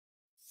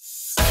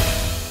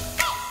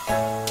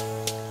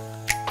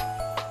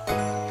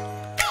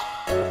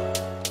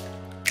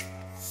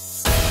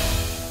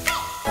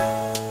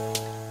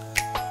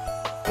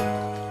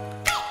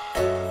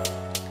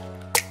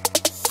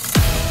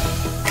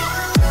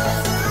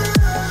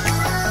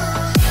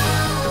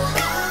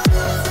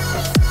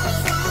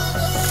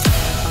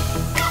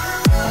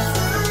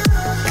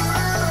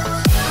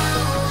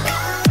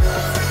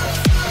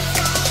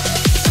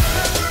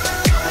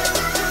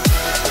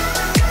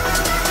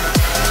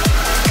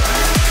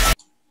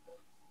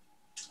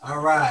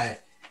All right.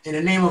 In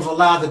the name of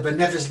Allah, the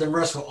beneficent and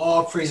merciful,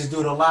 all praises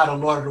due to Allah, the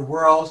Lord of the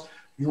worlds.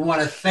 We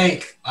want to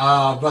thank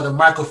Brother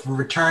Michael for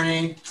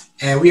returning.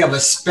 And we have a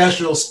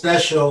special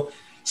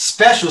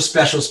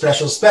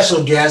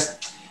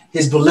guest,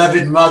 his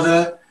beloved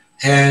mother.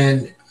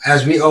 And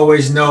as we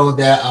always know,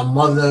 that a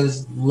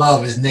mother's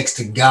love is next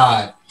to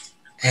God.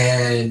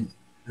 And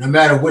no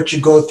matter what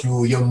you go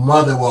through, your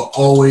mother will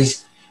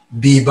always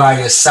be by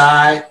your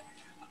side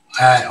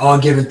at all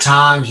given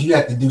times. You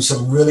have to do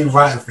something really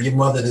rotten for your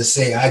mother to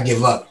say, I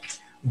give up.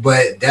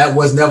 But that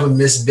was never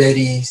Miss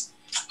Betty's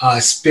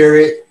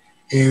spirit.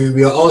 And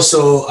we are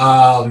also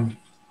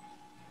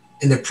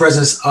in the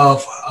presence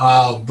of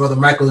Brother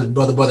Michael's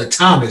brother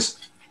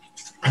Thomas,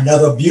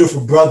 another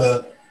beautiful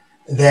brother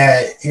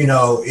that, you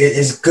know, it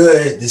is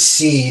good to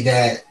see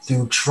that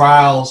through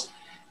trials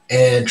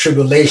and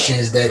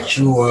tribulations that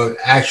you are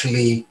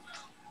actually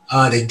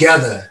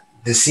together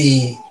to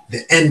see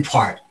the end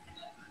part.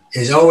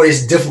 It's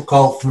always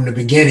difficult from the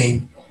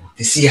beginning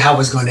to see how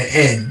it's going to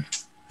end,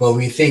 but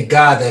we thank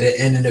God that it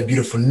ended on a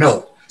beautiful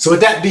note. So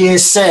with that being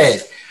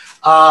said,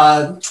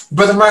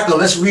 Brother Michael,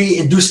 let's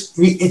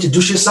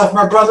reintroduce yourself,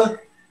 my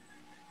brother.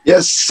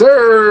 Yes,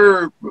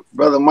 sir.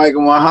 Brother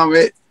Michael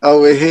Muhammad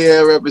over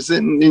here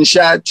representing in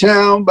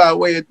Chi-Town by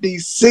way of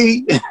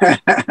DC.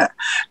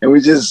 And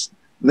we just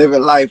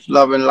living life,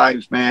 loving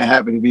life, man.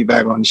 Happy to be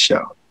back on the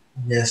show.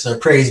 Yes, sir.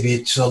 Praise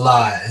be to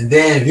Allah. And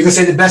then you can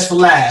say the best for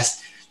last.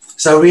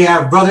 So we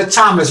have Brother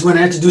Thomas. We're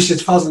going to introduce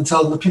yourself and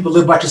tell the people a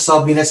little about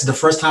yourself, being this is the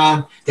first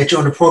time that you're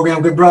on the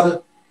program, good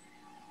brother.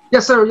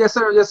 Yes, sir. Yes,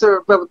 sir. Yes,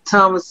 sir. Brother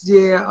Thomas,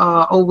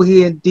 yeah, over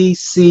here in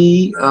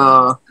DC.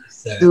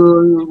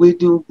 We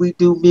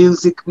do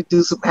music, we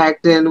do some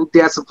acting, we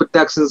got some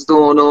productions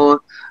going on.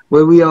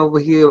 Where we over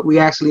here, we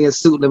actually in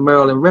Suitland,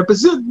 Maryland,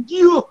 represent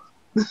you.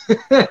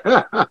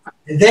 And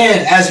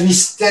then, as we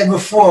said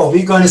before,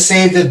 we're going to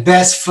save the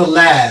best for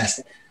last.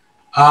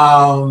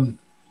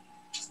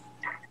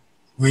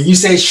 When you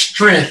say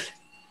strength,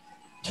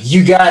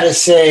 you got to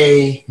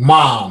say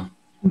mom.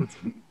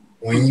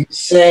 When you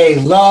say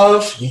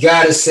love, you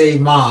got to say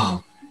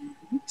mom.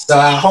 So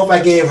I hope I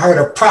gave her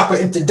the proper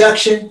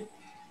introduction.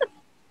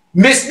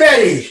 Miss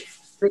Betty.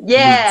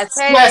 Yes.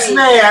 Hey. Yes,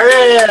 ma'am.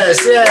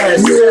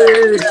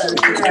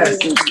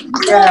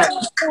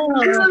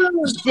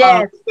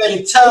 Yes.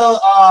 Betty, tell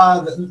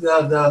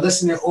the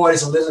listening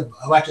audience a little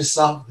about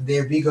yourself.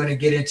 Then we're going to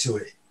get into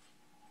it.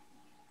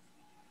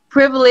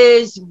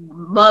 Privileged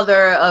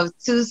mother of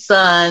two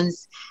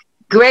sons,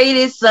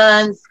 greatest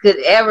sons could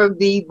ever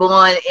be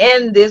born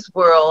in this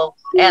world,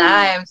 and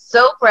I am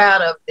so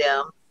proud of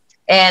them.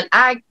 And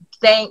I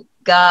thank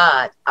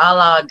God,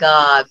 Allah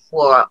God,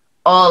 for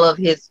all of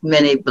his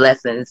many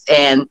blessings,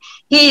 and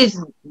he's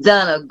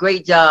done a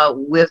great job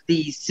with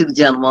these two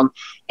gentlemen.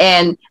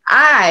 And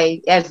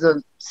I, as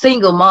a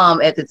single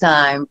mom at the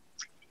time,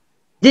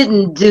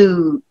 didn't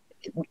do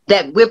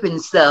that whipping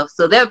stuff,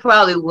 so that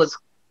probably was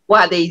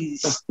why they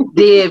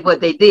did what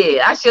they did.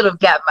 I should have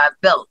got my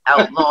belt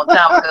out a long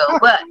time ago,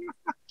 but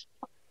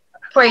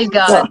praise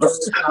God.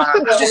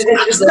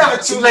 It's never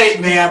too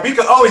late, man. We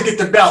can always get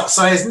the belt,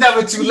 so it's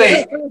never too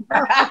late.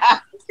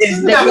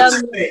 It's never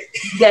too late.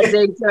 That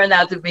they turned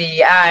out to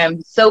be. I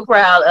am so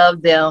proud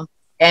of them,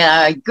 and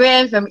I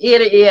grin from ear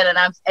to ear, and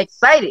I'm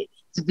excited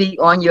to be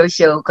on your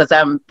show because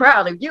I'm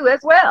proud of you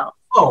as well.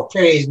 Oh,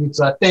 praise be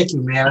to God. Thank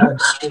you, man.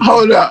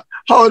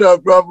 Hold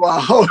up, brother.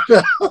 Hold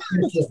up.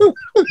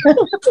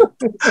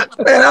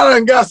 Man, I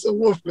done got some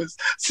woofers.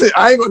 See,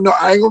 I ain't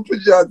gonna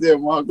put you out there,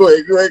 man. Go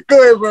ahead,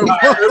 brother.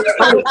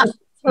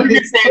 We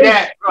can say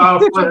that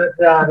for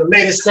the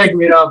latest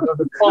segment of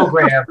the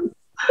program.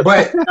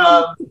 But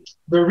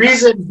the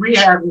reason we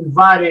have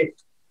invited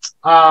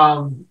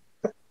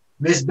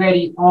Miss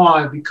Betty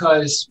on,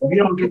 because we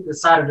don't get the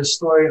side of the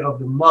story of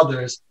the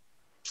mothers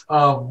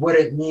of what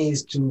it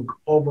means to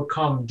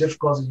overcome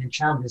difficulties and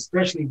challenges,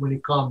 especially when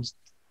it comes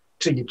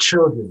to your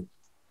children.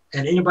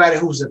 And anybody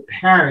who's a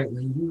parent,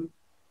 when you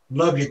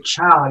love your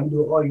child, you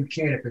do all you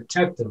can to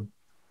protect them.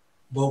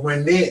 But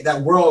when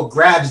that world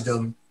grabs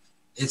them,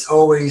 it's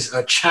always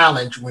a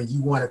challenge when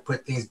you want to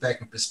put things back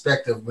in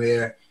perspective,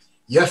 where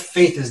your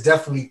faith is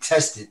definitely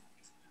tested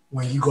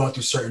when you go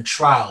through certain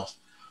trials.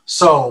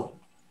 So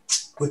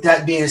with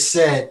that being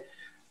said,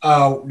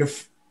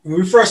 when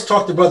we first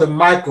talked to Brother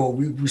Michael,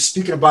 we were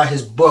speaking about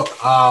his book,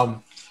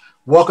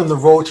 Walking the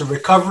Road to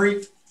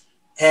Recovery.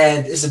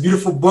 And it's a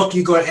beautiful book.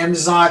 You go to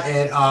Amazon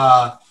and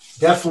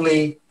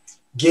definitely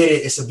get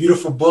it. It's a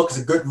beautiful book. It's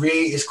a good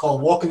read. It's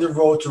called Walking the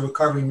Road to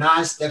Recovery,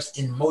 9 Steps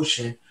in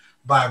Motion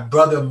by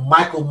Brother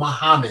Michael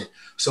Muhammad.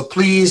 So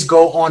please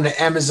go on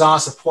to Amazon,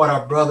 support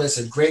our brother. It's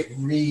a great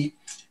read.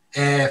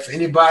 And for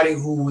anybody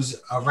who's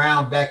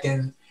around back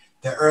in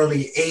the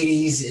early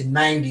 80s and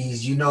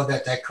 90s, you know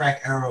that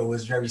crack era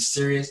was very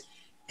serious,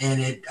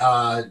 and it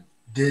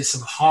did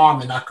some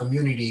harm in our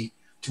community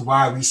to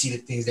why we see the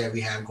things that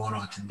we have going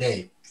on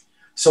today.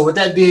 So with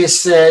that being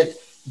said,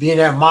 being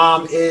that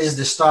mom is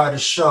the star of the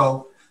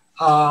show,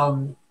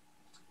 tell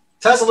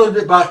us a little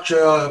bit about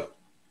your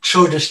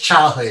children's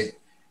childhood.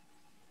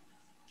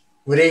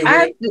 We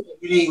didn't.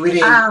 We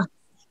didn't. Uh,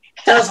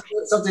 Tell us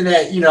something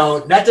that,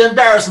 not to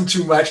embarrass them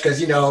too much,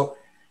 because It's all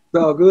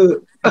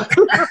good.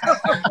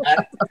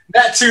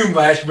 not too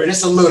much, but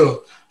it's a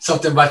little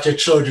something about your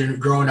children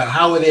growing up.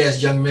 How were they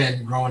as young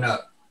men growing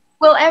up?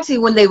 well, actually,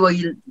 when they were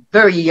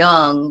very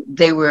young,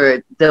 they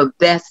were the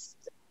best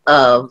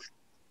of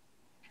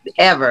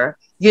ever,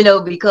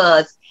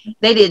 because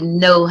they didn't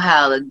know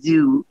how to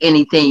do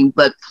anything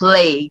but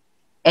play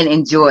and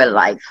enjoy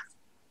life.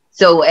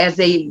 So as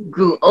they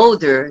grew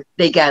older,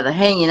 they got to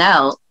hanging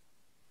out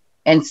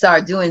and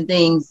start doing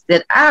things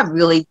that I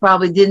really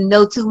probably didn't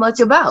know too much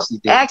about.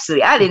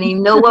 Actually, I didn't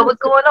even know what was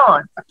going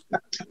on.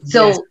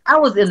 So yes. I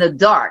was in the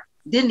dark,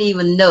 didn't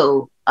even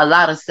know a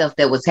lot of stuff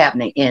that was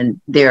happening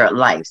in their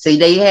life. So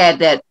they had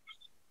that,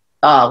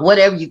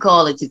 whatever you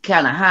call it, to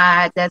kind of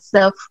hide that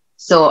stuff.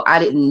 So I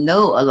didn't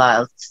know a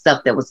lot of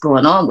stuff that was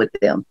going on with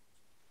them.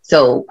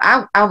 So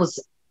I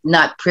was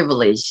not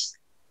privileged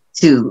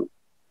to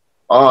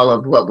all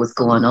of what was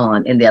going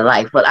on in their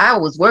life, but I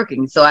was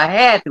working, so I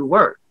had to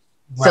work.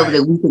 Right. So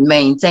that we could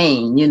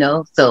maintain,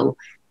 so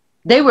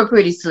they were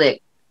pretty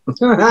slick.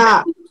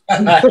 Yeah.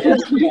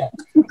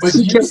 But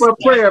she kept up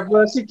prayer,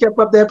 bro. She kept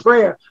up that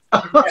prayer.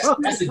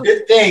 That's a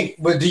good thing.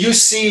 But do you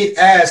see it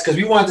as, because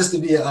we want this to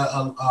be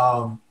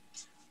a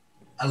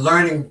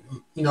learning,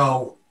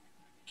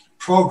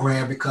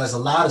 program, because a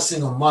lot of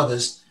single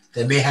mothers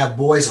that may have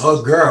boys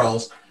or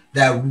girls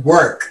that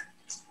work,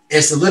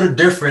 it's a little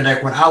different.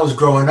 Like when I was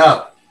growing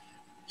up,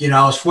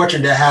 I was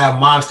fortunate to have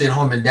mom stay at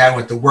home and dad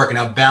went to work, and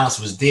our balance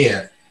was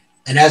there.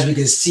 And as we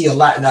can see a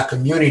lot in our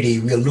community,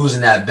 we're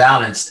losing that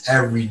balance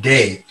every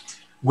day,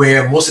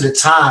 where most of the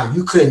time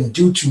you couldn't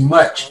do too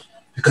much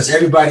because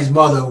everybody's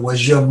mother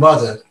was your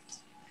mother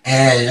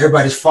and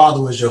everybody's father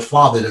was your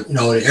father.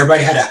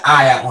 Everybody had an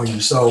eye out on you.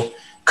 So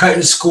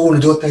cutting school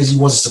and doing things you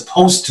wasn't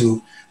supposed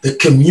to, the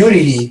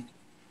community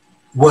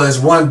was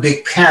one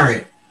big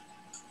parent,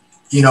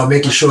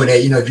 making sure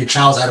that, if your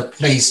child's out of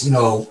place,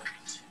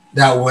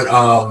 that would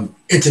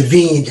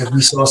intervene if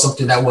we saw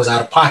something that was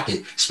out of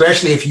pocket,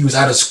 especially if you was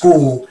out of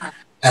school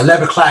at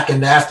 11 o'clock in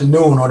the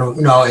afternoon,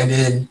 and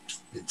then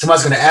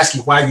somebody's going to ask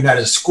you why you're not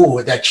at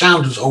school. That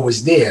challenge was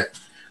always there.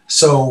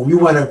 So we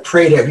want to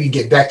pray that we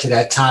get back to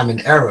that time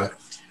and era.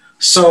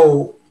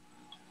 So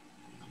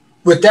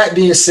with that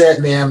being said,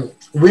 ma'am,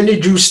 when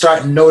did you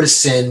start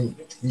noticing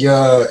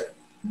your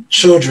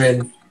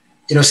children,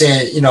 as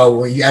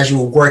you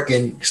were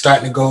working,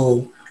 starting to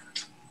go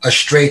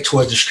astray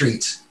towards the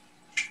streets?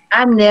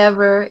 I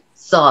never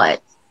saw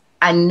it.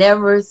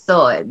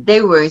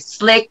 They were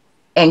slick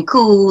and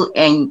cool,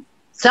 and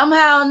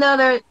somehow or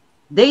another,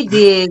 they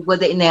did what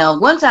they. Now,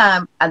 one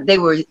time they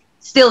were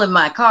still in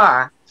my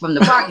car from the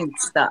parking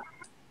stop.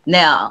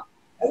 Now,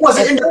 it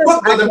wasn't in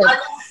the book.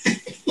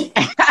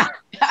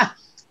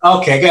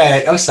 Okay, go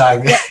ahead. I'm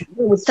sorry. It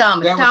was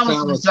Thomas.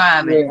 Thomas was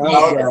driving.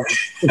 Yeah.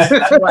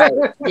 Right.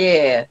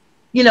 Yeah.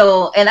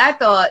 And I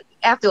thought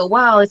after a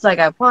while, it's like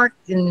I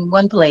parked in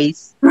one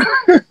place.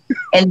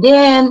 And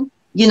then,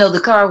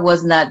 the car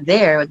was not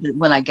there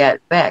when I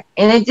got back.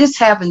 And it just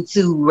happened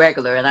too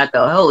regular. And I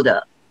thought, hold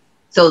up.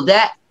 So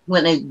that,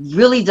 when it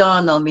really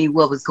dawned on me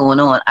what was going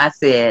on, I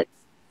said,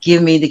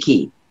 give me the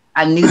key.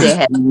 I knew they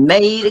had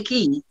made a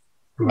key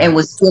and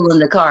was still in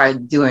the car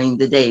during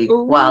the day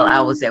while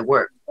I was at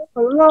work.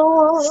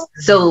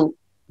 So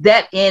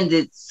that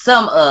ended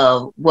some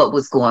of what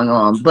was going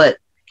on. But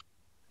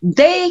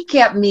they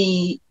kept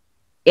me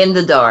in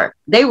the dark.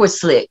 They were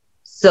slick.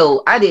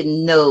 So I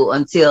didn't know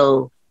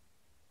until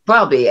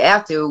probably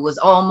after it was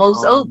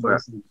almost over.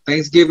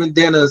 Thanksgiving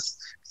dinners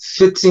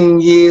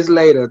 15 years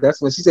later.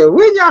 That's when she said,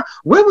 when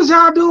was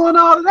y'all doing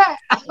all of that?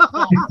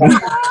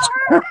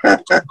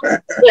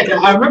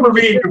 I remember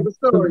reading the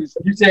stories.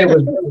 You said it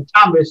was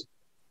Thomas,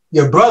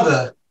 your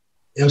brother,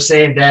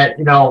 saying that,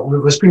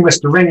 was pretty much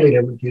the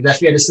ringleader with you. That's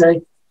fair to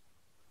say?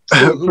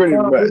 Pretty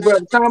much.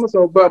 Brother Thomas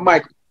or Brother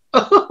Michael?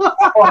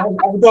 I'm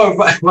going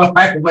with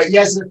Michael, but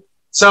yes, sir.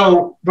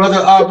 So,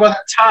 brother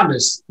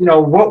Thomas,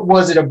 what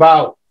was it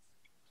about,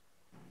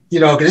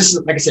 because this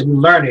is, like I said, you're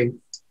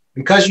learning,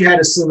 because you had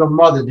a single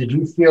mother, did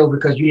you feel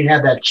because you didn't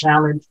have that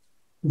challenge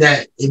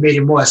that it made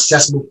it more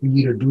accessible for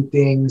you to do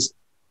things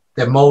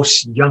that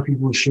most young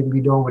people shouldn't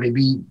be doing? Would it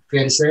be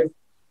fair to say?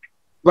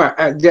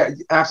 Right. Yeah,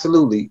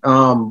 absolutely.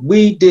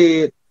 We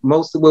did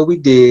most of what we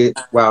did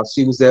while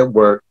she was at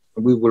work.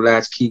 We were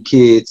latchkey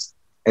kids.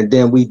 And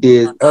then we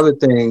did other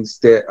things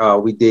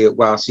that we did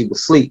while she was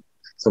asleep.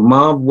 So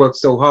mom worked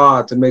so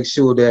hard to make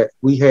sure that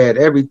we had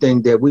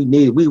everything that we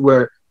needed.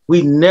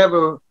 We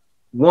never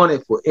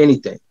wanted for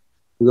anything.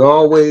 We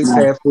always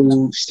had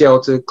food,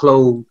 shelter,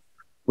 clothes.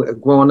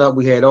 Growing up,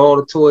 we had all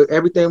the toys,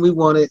 everything we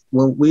wanted.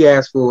 When we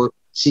asked for it,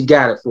 she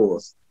got it for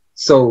us.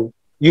 So,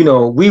 we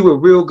were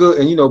real good.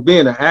 And,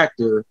 being an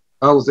actor,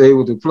 I was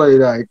able to play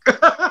like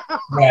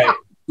right.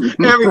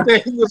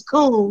 Everything was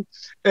cool.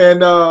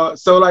 And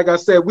so, like I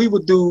said, we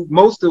would do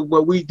most of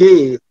what we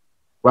did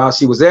while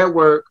she was at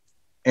work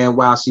and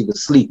while she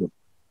was sleeping.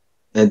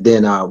 And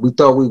then we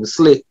thought we were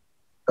slick.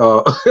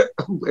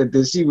 And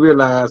then she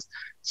realized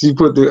she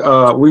put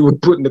the we were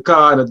putting the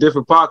car in a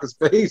different parking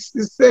space.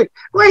 She said,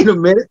 "Wait a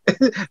minute,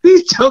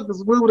 these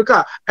jokers moving the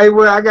car." Hey,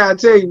 well, I gotta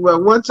tell you,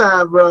 well, one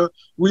time, bro,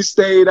 we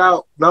stayed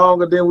out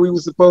longer than we were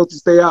supposed to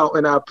stay out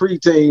in our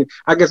preteen.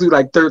 I guess we were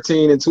like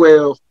 13 and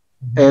 12,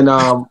 and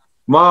Mom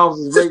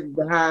was right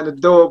behind the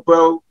door,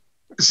 bro.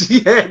 She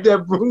had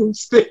that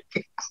broomstick.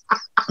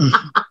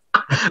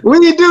 We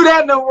didn't do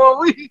that no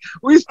more.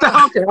 We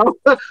stopped.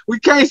 We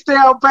can't stay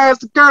out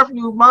past the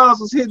curfew. Moms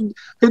was hitting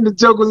the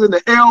jokers in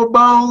the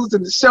elbows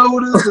and the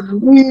shoulders and the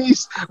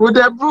knees with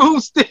that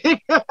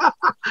broomstick.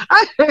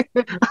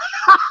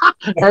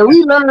 And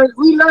we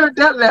learned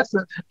that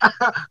lesson.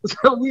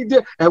 So we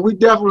did, and we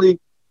definitely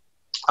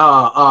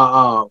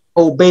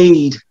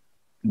obeyed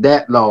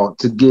that law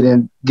to get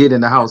in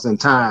the house in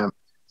time.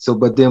 So,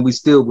 but then we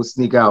still would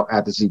sneak out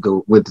after she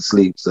went to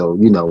sleep. So,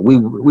 you know, we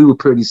were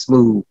pretty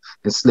smooth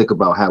and slick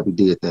about how we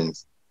did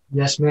things.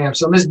 Yes, ma'am.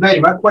 So, Miss Betty,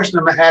 my question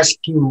I'm gonna ask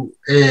you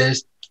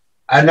is: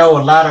 I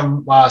know a lot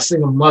of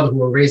single mothers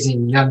who are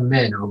raising young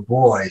men or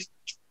boys.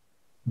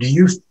 Do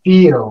you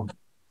feel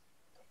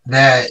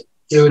that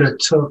it would have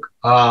took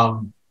a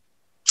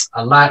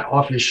lot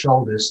off your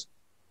shoulders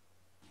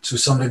to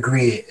some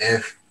degree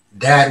if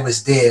Dad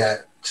was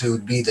there to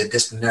be the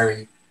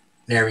disciplinary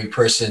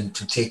person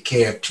to take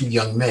care of two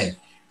young men?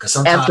 Because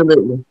sometimes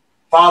Absolutely.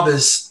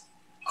 fathers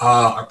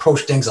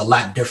approach things a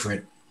lot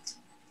different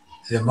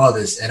than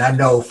mothers. And I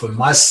know for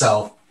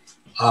myself,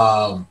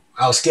 I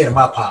was scared of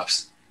my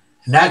pops.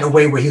 Not in a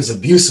way where he was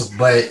abusive,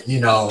 but, you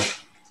know,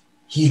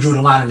 he drew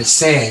the line in the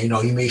sand. You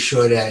know, he made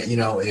sure that, you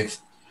know, if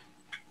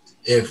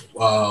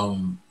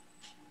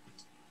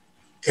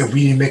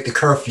we didn't make the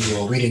curfew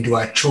or we didn't do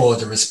our chores,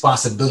 the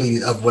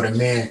responsibility of what a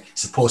man is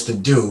supposed to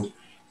do,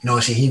 you know,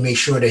 so he made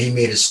sure that he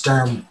made a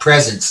stern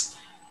presence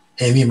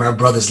in me and my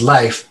brother's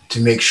life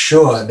to make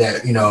sure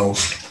that, you know,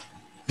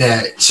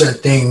 that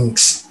certain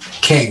things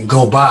can't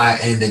go by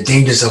and the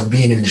dangers of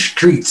being in the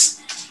streets.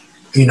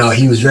 You know,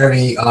 he was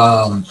very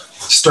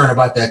stern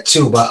about that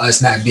too, about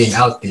us not being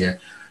out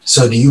there.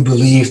 So do you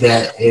believe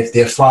that if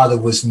their father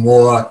was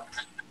more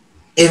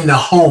in the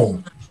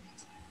home,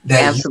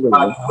 that Absolutely. you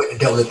probably wouldn't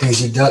have dealt with the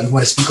things you dealt? You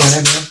want to speak on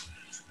that, man?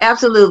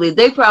 Absolutely.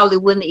 They probably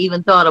wouldn't have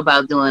even thought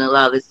about doing a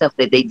lot of the stuff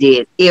that they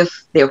did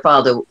if their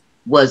father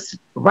was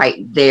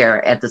right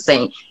there at the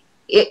same.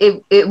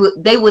 They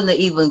wouldn't have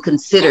even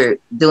considered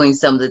doing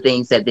some of the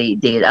things that they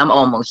did. I'm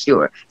almost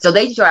sure. So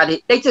they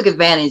took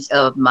advantage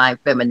of my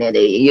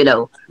femininity. You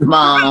know,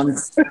 Mom,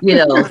 you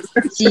know,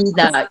 she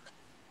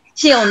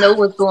don't know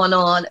what's going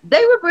on.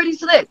 They were pretty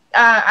slick.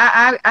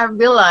 I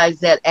realized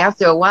that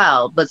after a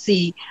while, but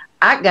see,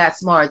 I got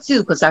smart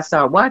too because I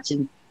started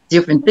watching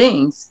different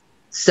things.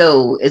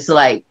 So it's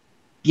like,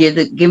 give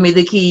me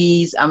the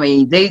keys. I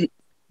mean, they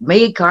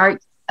made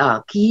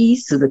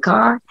keys to the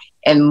car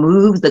and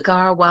moved the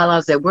car while I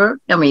was at work.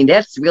 I mean,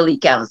 that's really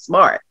kind of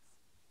smart.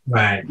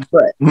 Right.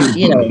 But,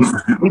 you know,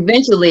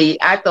 eventually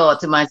I thought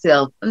to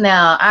myself,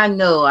 now I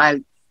know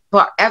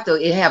after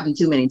it happened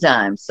too many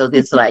times. So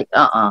it's like,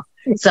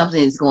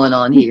 something is going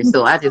on here.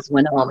 So I just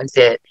went home and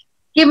said,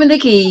 give me the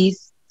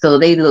keys. So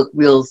they look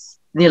real,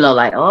 you know,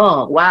 like,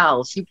 oh,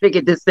 wow, she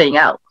figured this thing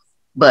out.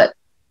 But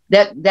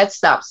that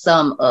stopped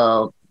some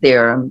of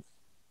their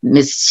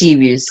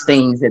mischievous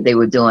things that they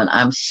were doing,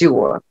 I'm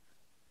sure.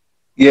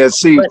 Yeah,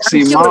 see,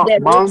 sure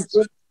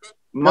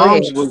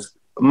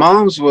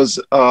mom's was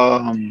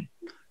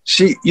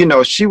she, you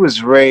know, she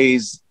was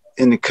raised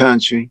in the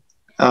country,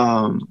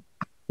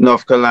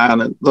 North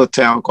Carolina, little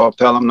town called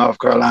Pelham, North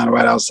Carolina,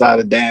 right outside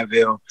of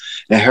Danville.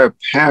 And her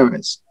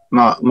parents,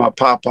 my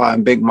papa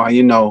and Big Ma,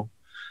 you know,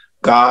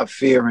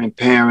 God-fearing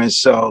parents.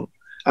 So,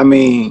 I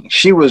mean,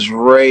 she was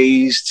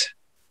raised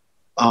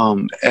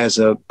as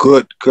a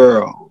good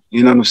girl,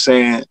 you know what I'm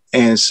saying?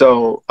 And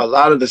so a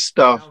lot of the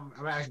stuff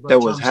that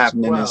was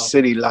happening in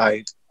city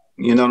life,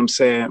 you know what I'm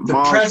saying? The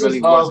Mom presence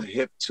really wasn't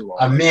hip to all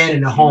a man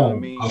in the home, I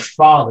mean? a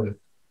father,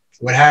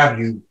 what have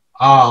you.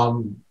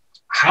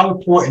 How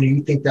important do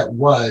you think that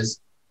was,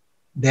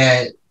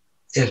 that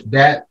if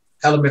that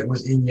element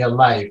was in your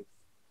life,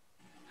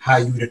 how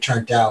you would have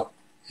turned out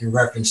in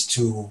reference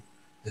to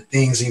the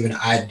things, even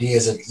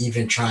ideas of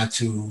even trying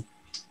to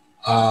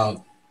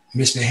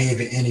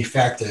misbehave in any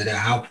factor, that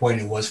how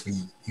important it was for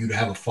you to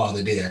have a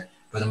father there?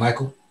 Brother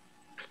Michael?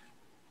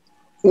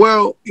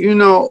 Well, you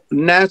know,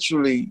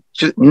 naturally,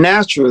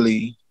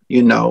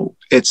 you know,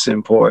 it's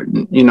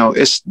important. You know,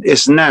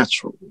 it's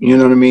natural, you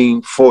know what I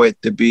mean, for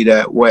it to be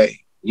that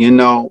way, you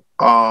know.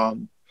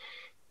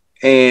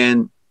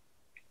 And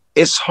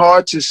it's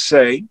hard to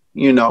say,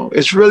 you know,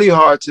 it's really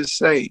hard to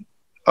say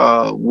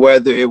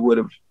whether it would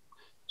have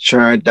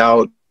turned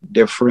out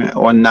different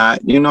or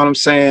not, you know what I'm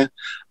saying?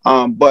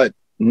 But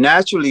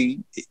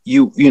naturally,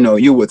 you know,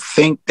 you would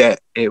think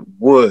that it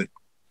would,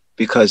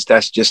 because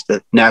that's just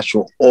the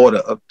natural order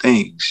of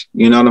things,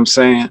 you know what I'm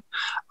saying?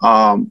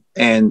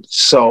 And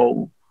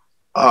so,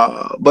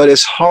 but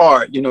it's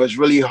hard, you know, it's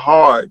really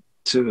hard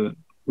to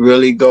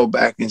really go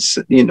back and,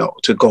 you know,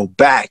 to go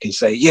back and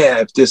say, yeah,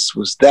 if this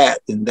was that,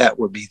 then that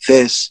would be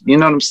this, you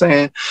know what I'm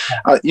saying?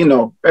 You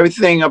know,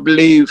 everything I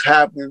believe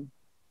happened,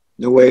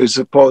 the way it was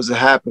supposed to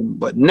happen,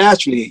 but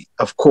naturally,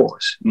 of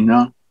course, you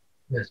know.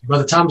 Yes,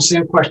 Brother Thomas,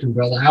 same question,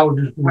 brother. How would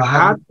you know,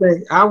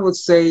 I would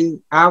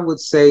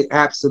say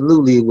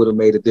absolutely it would have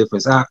made a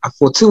difference. I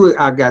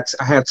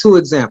have two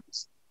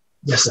examples.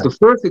 Yes, sir. The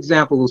first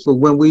example was for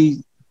when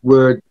we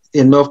were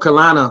in North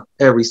Carolina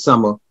every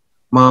summer.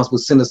 Moms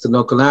would send us to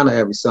North Carolina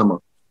every summer,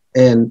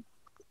 and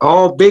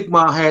all Big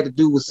Mom had to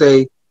do was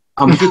say,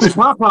 "I'm gonna get you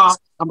Papa.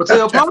 I'm gonna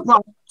tell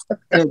Papa,"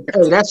 and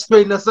hey, that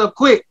straightened us up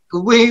quick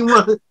because we ain't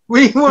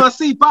want to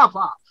see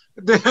Papa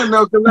down in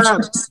North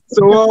Carolina.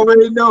 So we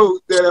already know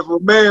that if a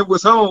man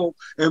was home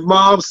and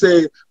Mom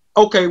said,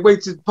 "Okay,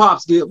 wait till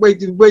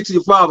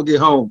your father get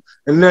home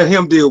and let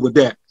him deal with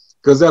that,"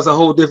 because that's a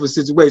whole different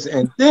situation.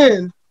 And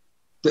then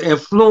the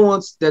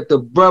influence that the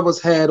brothers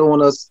had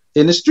on us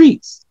in the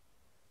streets,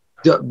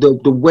 the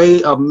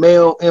way a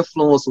male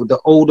influence with the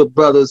older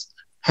brothers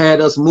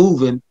had us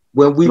moving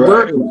when we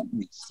were in the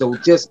streets. So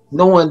just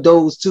knowing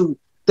those two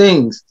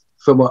things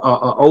from a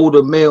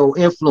older male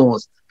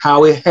influence,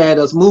 how it had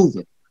us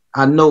moving,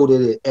 I know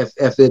that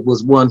if it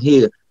was one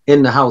here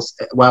in the house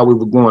while we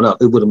were growing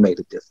up, it would have made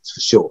a difference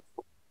for sure.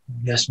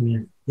 Yes,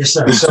 man. Yes,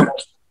 sir. So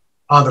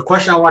the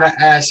question I want to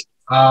ask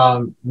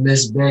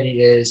Miss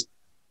Betty is,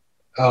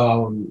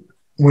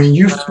 when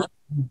you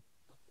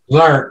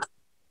learned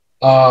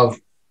of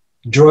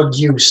drug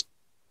use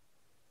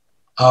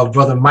of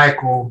Brother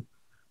Michael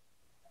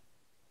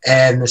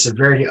and the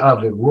severity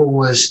of it, what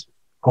was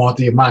going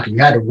through your mind? You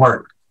had to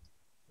work.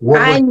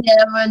 I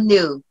never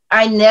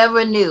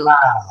knew.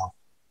 Wow.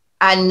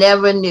 I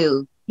never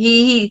knew.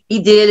 He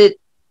did it.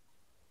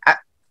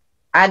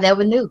 I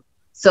never knew.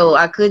 So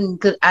I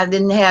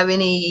didn't have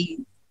any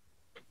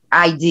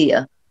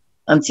idea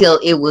until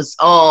it was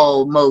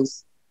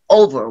almost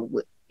over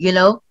with, you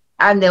know.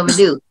 I never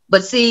knew.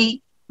 But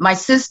see, my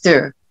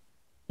sister,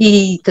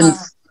 he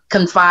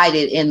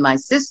confided in my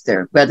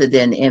sister rather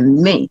than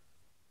in me.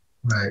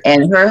 Right.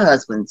 And her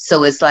husband.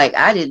 So it's like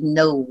I didn't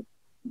know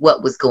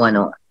what was going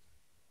on.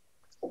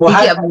 Well,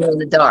 he kept me in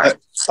the dark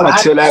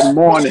until that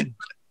morning.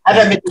 How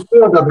did that make you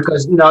feel though?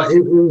 Because you know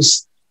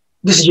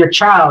this is your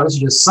child, this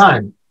is your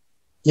son,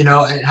 you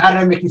know. And how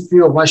did that make you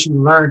feel once you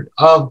learned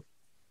of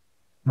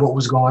what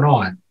was going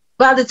on?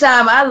 By the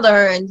time I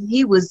learned,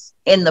 he was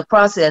in the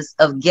process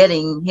of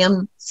getting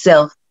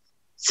himself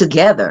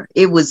together.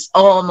 It was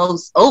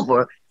almost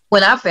over.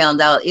 When I found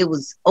out, it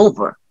was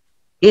over.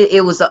 It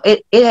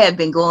had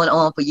been going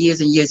on for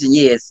years and years and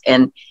years,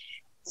 and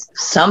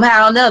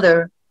somehow or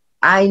another,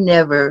 I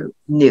never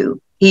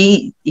knew.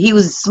 He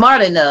was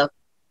smart enough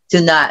to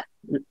not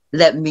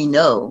let me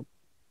know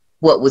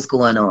what was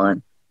going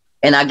on,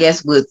 and I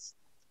guess with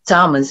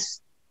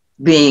Thomas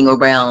being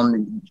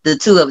around, the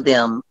two of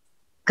them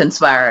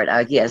conspired,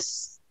 I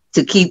guess,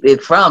 to keep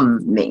it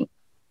from me.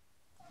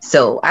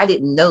 So I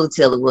didn't know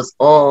till it was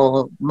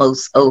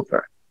almost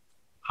over.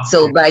 Okay.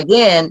 So by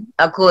then,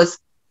 of course,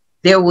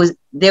 he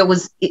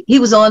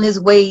was on his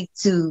way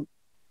to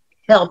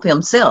help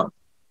himself.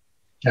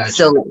 Gotcha.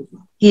 So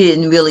he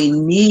didn't really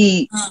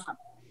need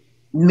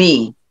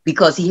me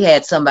because he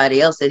had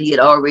somebody else that he had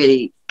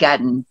already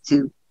gotten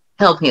to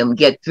help him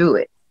get through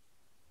it.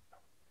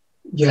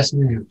 Yes,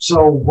 ma'am.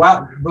 So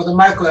what, Brother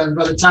Michael and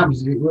Brother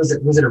Thomas, was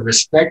it a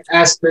respect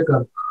aspect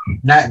of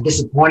not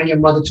disappointing your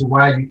mother to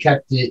why you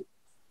kept it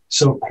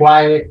so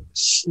quiet?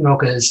 You know,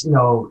 because, you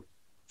know,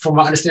 from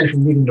my understanding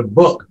from reading the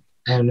book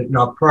and, you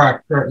know,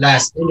 per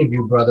last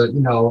interview, brother, you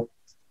know,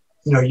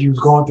 you was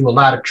going through a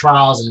lot of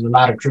trials and a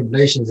lot of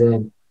tribulations,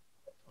 and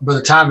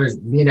Brother Thomas,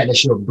 being that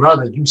that's your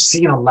brother, you've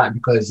seen a lot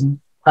because he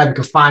probably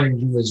confining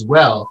you as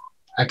well.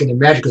 I can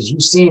imagine because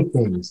you've seen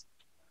things.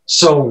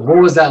 So what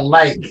was that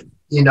like,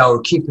 you know,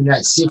 keeping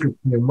that secret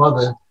from your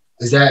mother?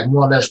 Is that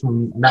more or less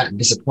from not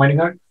disappointing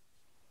her?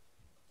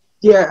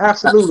 Yeah,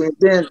 absolutely.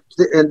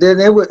 And then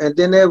they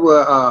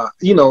were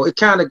you know, it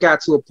kind of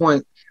got to a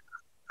point.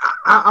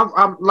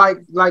 I'm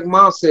like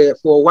Mom said,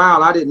 for a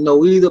while I didn't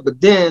know either, but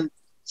then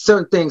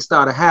certain things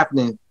started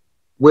happening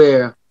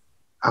where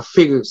I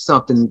figured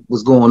something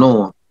was going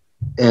on,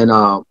 and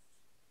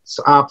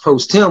so I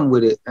approached him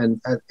with it,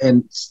 and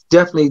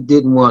definitely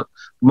didn't want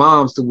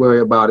Moms to worry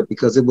about it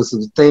because it was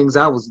some things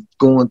I was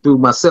going through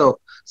myself,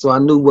 so I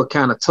knew what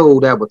kind of toll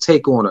that would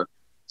take on her.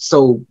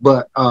 So,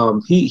 but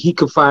he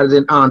confided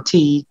in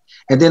Auntie,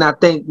 and then I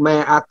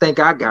think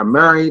I got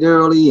married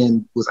early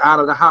and was out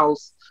of the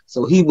house,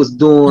 so he was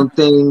doing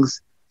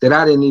things that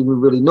I didn't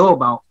even really know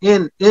about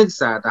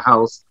inside the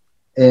house.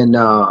 And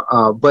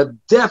but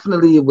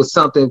definitely it was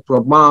something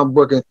for Mom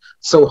working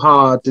so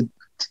hard to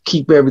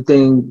keep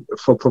everything,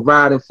 for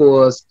providing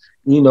for us.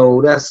 You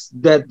know,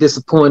 that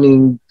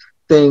disappointing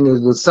thing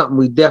was something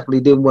we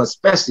definitely didn't want,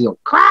 especially on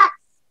crack.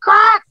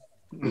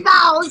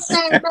 No, he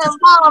saying that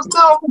Mom's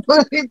no.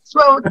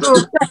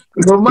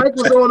 When Mike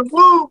was on the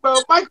move, bro,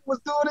 Mike was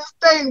doing his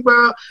thing,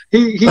 bro.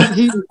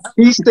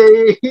 He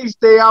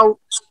stayed out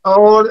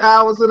all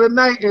hours of the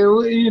night,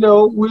 and you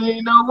know, we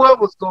didn't know what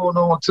was going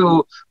on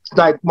till,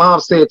 like Mom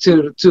said,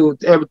 to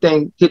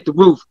everything hit the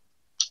roof.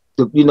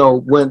 You know,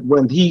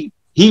 when he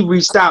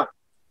reached out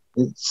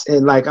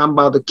and like I'm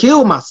about to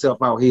kill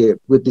myself out here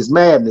with this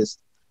madness,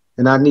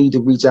 and I need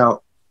to reach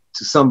out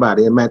to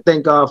somebody. And man,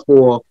 thank God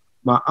for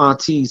my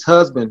auntie's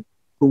husband,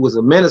 who was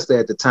a minister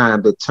at the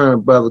time, that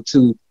turned brother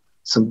to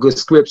some good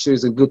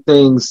scriptures and good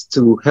things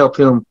to help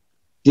him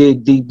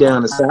dig deep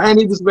down inside. And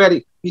he was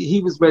ready.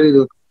 He was ready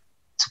to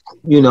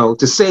you know,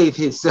 to save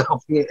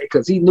himself,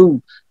 because he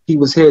knew he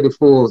was headed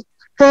for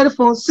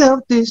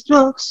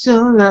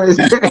self-destruction.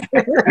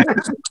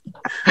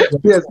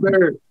 Yes,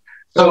 sir.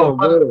 So,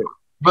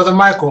 Brother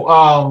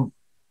Michael,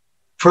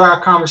 for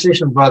our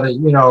conversation, brother,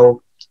 you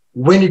know,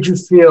 when did you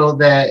feel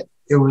that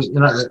it was, you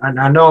know, I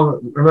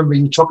remember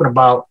you talking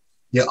about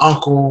your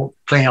uncle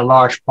playing a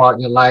large part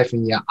in your life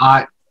and your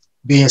aunt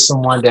being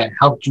someone that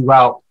helped you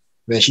out,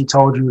 when she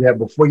told you that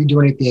before you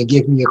do anything,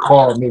 give me a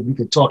call, maybe we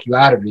could talk you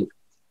out of it.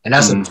 And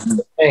that's a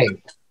good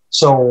thing.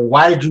 So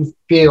why did you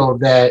feel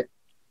that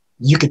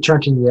you could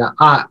turn to your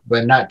aunt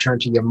but not turn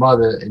to your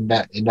mother in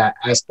that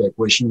aspect?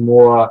 Was she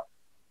more,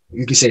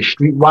 you could say,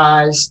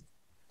 streetwise,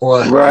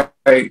 or right?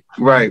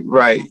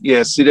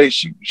 Yeah. See,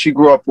 she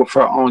grew up with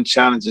her own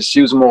challenges.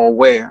 She was more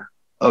aware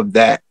of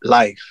that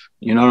life.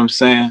 You know what I'm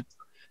saying?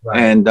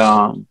 Right.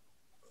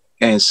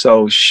 And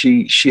so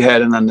she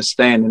had an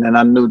understanding, and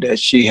I knew that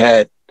she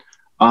had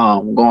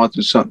going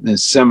through something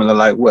similar.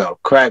 Like, well,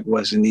 crack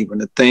wasn't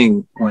even a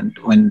thing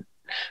when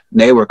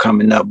they were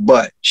coming up,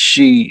 but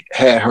she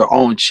had her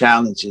own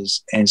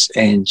challenges,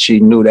 and she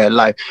knew that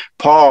life.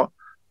 Paul,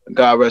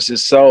 God rest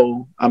his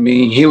soul, I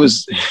mean, he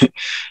was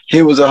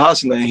he was a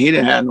hustler, and he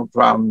didn't have no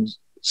problems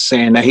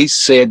saying that. He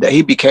said that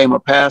he became a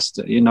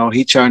pastor. You know,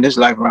 he turned his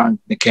life around,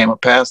 became a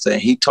pastor,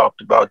 and he talked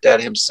about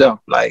that himself.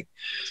 Like,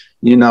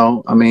 you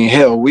know, I mean,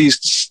 hell, weed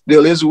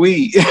still is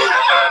weed.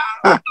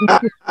 Hey,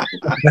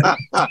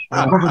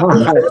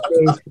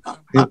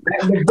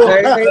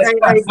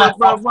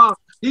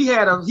 he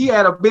had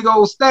a big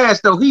old stash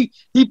though. He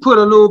put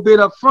a little bit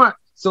up front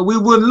so we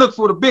wouldn't look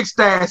for the big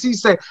stash. He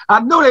said,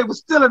 I know they were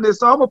stealing this,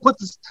 so I'm gonna put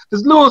this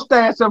little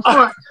stash up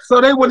front so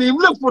they wouldn't even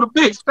look for the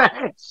big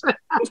stash.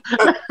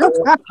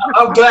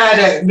 I'm glad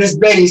that Miss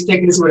Betty's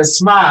taking this with a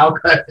smile.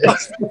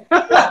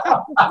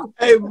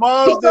 Hey,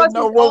 Mom didn't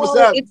know what was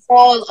happening. It's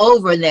all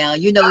over now.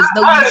 You know, it's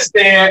no I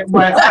understand,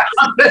 but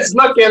I'm just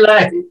looking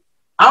like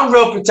I'm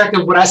real protective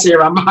of what I say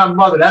around my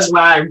mother. That's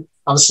why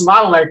I'm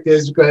smiling like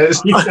this,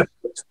 because you know,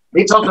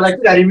 they talking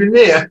like that even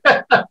there.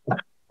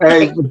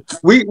 Hey,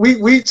 we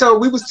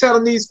was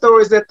telling these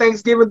stories at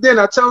Thanksgiving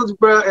dinner. I told you,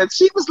 bro, and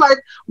she was like,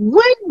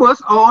 "When was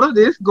all of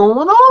this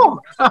going on?"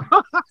 I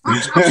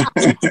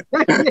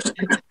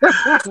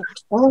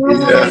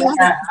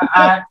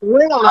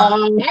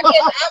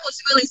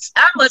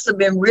must have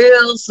been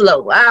real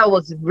slow. I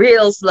was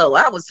real slow.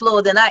 I was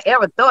slower than I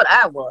ever thought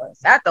I was.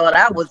 I thought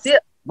I was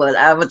it, but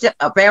I was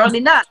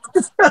apparently not.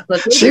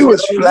 She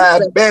was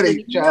fly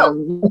Betty, you know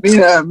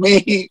what I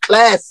mean?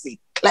 Classy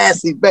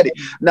Betty.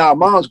 Now,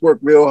 Mom's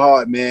worked real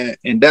hard, man,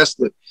 and that's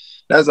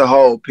a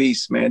whole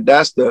piece, man.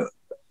 That's the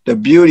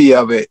beauty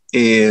of it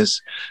is,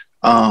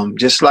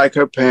 just like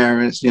her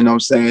parents, you know what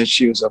I'm saying?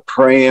 She was a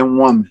praying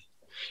woman,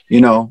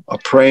 you know, a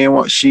praying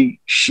woman.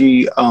 She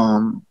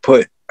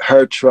put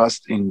her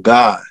trust in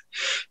God.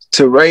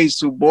 To raise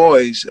two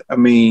boys, I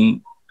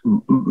mean,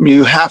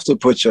 you have to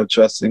put your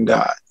trust in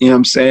God, you know what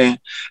I'm saying?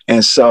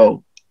 And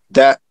so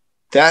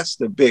that's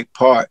the big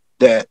part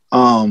that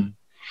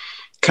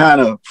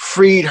kind of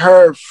freed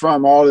her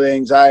from all the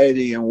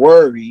anxiety and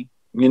worry,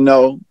 you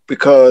know,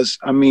 because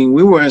I mean,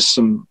 we were in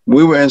some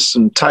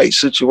tight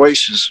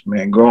situations,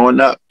 man, growing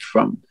up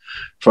from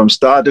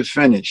start to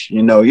finish,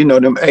 you know,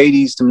 them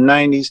 80s, them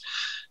 90s.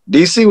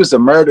 DC was the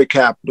murder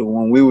capital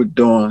when we were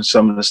doing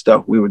some of the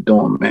stuff we were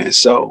doing, man.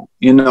 So,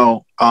 you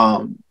know,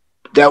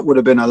 that would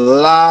have been a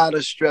lot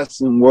of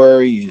stress and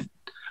worry, and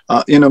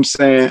you know what I'm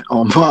saying,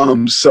 on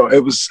Mom. So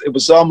it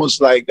was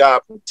almost like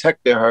God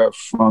protected her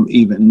from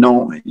even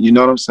knowing, you know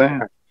what I'm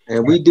saying?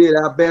 And we did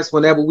our best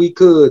whenever we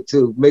could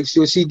to make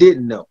sure she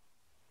didn't know.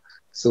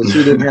 So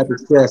she didn't have to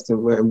stress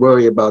and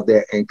worry about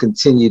that, and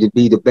continue to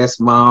be the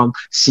best mom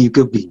she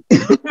could be.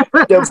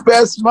 The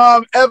best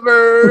mom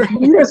ever.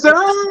 Yes, sir.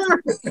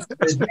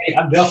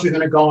 I'm definitely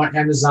going to go on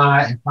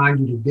Amazon and find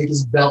you the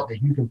biggest belt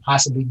that you can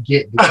possibly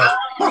get, because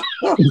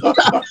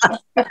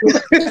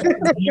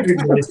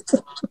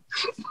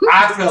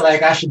I feel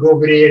like I should go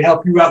over there and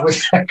help you out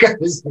with that.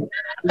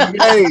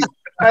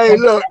 Hey,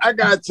 look, I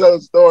got to tell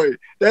a story.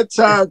 That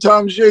time,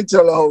 Tom, you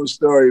tell the whole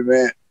story,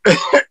 man.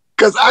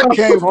 Because I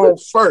came home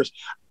first.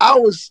 I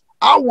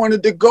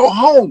wanted to go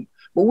home,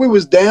 but we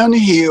was down the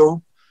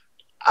hill.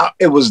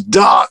 It was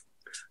dark.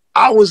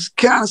 I was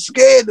kind of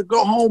scared to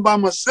go home by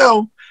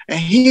myself, and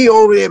he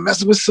over there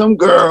messing with some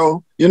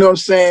girl, you know what I'm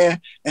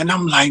saying? And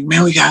I'm like,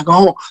 man, we gotta go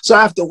home. So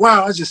after a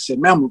while, I just said,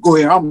 man, I'm gonna go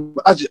here.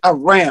 I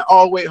ran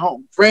all the way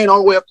home, ran all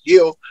the way up the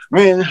hill,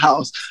 ran in the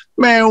house.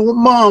 Man,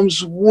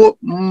 Mom's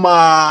whooped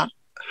my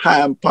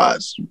hind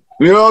parts.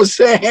 You know what I'm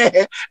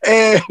saying?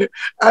 And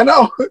I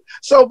know.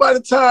 So by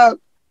the time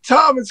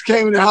Thomas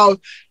came in the house,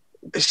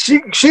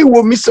 she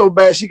whooped me so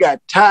bad she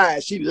got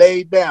tired. She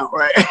laid down,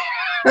 right?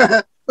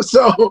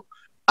 So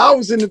I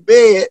was in the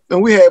bed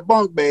and we had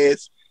bunk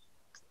beds.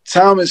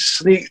 Thomas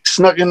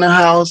snuck in the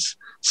house,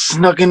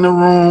 snuck in the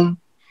room,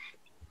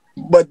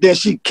 but then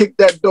she kicked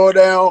that door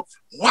down.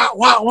 Wow,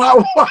 wow,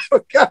 wow, wow.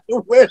 Got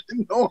the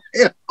wedding on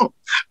him.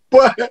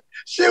 But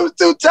she was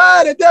too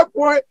tired at that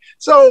point.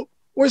 So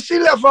when she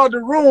left out the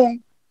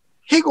room,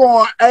 he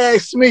gonna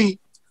ask me,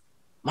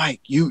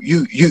 Mike, you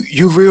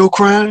real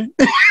crying?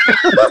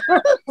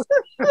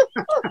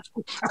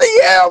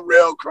 Yeah, I'm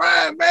real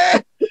crying,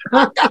 man.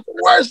 I got the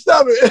worst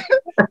of it.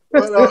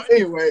 But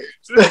anyway,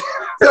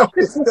 that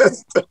was that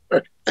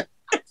story.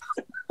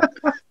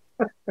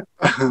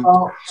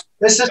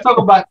 Let's just talk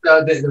about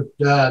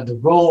the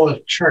role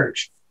of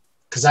church,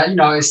 because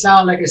it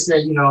sounds like I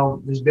said,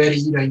 Ms. Betty,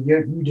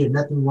 you did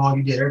nothing wrong.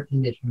 You did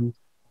everything that you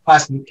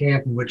possibly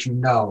can from what you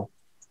know,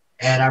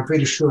 and I'm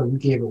pretty sure you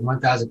gave it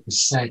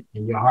 1,000%,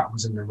 and your heart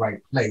was in the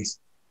right place.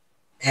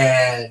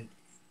 And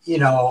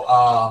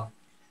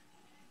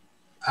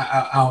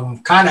I'm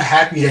kind of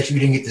happy that you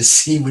didn't get to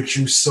see what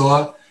you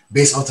saw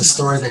based off the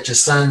stories that your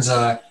sons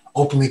are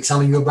openly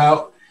telling you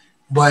about,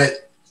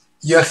 but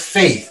your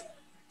faith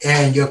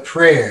and your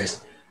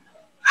prayers,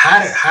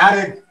 how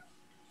did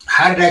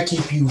that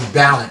keep you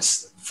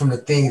balanced from the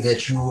things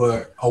that you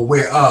were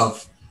aware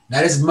of?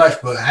 Not as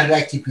much, but how did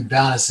that keep you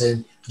balanced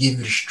and give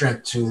you the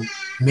strength to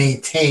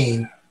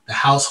maintain the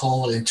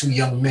household and 2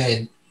 young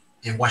men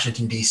in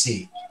Washington,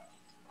 D.C.?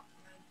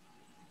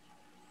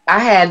 I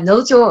had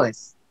no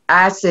choice.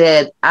 I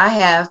said, I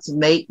have to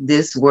make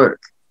this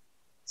work.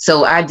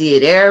 So I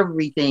did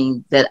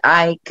everything that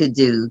I could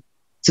do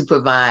to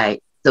provide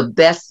the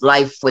best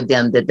life for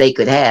them that they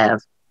could have.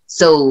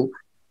 So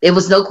it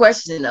was no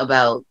question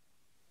about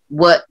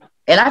what,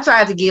 and I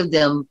tried to give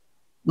them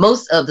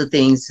most of the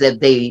things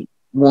that they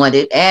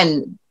wanted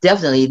and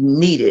definitely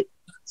needed.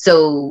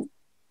 So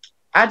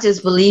I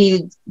just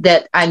believed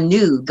that I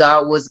knew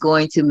God was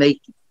going to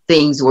make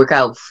things work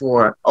out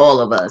for all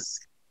of us.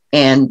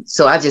 And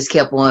so I just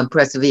kept on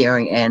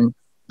persevering and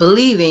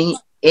believing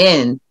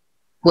in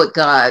what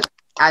God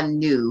I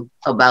knew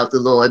about the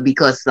Lord,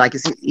 because like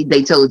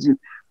they told you,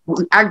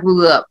 I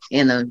grew up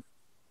in a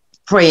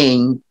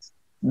praying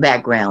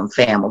background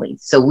family.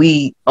 So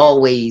we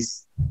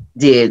always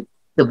did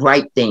the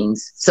right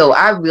things. So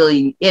I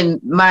really,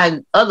 in my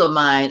other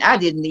mind, I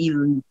didn't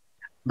even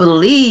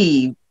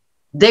believe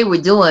they were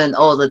doing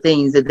all the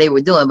things that they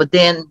were doing. But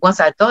then once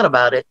I thought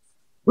about it,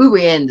 we were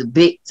in the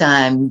big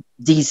time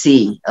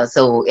DC.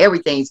 So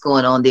everything's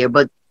going on there.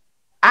 But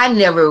I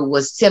never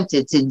was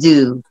tempted to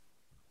do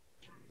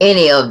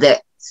any of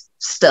that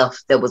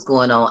stuff that was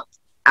going on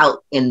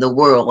out in the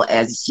world,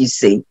 as you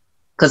see,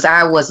 because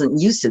I wasn't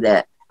used to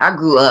that. I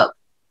grew up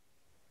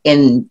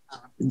in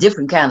a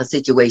different kind of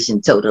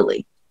situation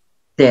totally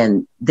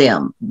than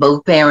them.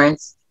 Both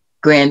parents,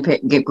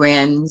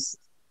 grands,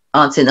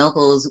 aunts and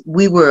uncles,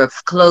 we were a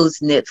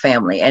close-knit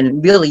family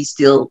and really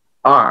still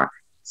are.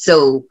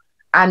 So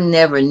I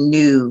never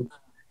knew.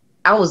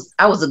 I was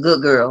a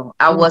good girl.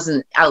 I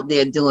wasn't out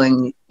there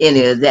doing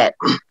any of that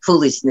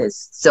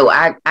foolishness. So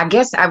I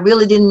guess I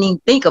really didn't even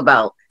think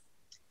about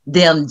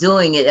them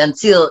doing it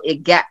until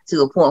it got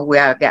to a point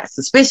where I got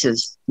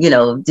suspicious,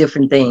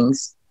 different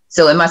things.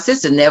 So, and my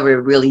sister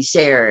never really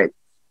shared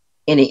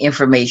any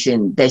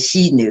information that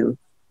she knew.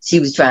 She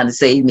was trying to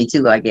save me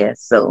too, I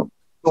guess. So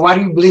why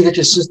do you believe that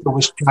your sister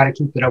was trying to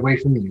keep it away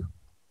from you?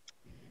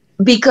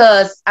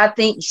 Because I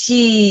think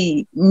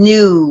she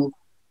knew,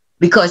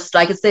 because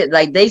like I said,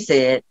 like they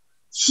said,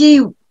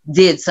 she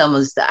did some of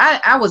the stuff.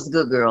 I was a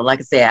good girl. Like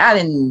I said, I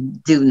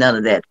didn't do none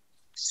of that,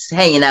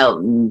 hanging out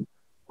and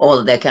all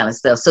of that kind of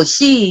stuff. So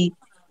she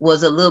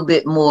was a little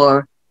bit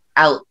more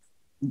out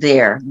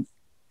there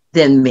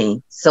than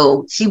me.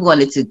 So she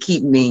wanted to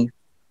keep me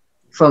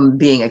from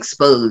being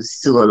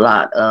exposed to a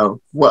lot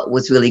of what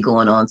was really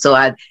going on. So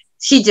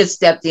she just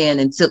stepped in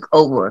and took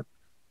over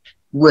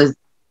with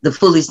the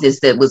foolishness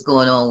that was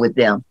going on with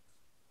them,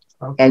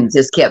 okay, and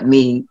just kept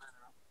me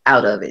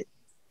out of it.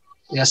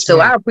 Yes.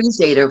 So I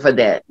appreciate her for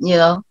that,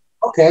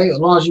 Okay, as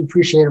long as you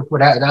appreciate her for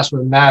that, that's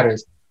what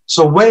matters.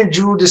 So when did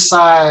you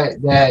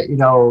decide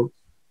that,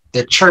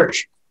 the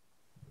church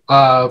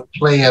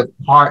play a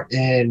part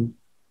in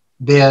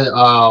their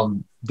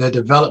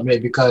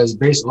development? Because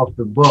based off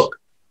the book,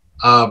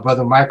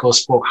 Brother Michael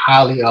spoke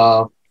highly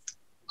of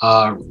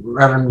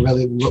Reverend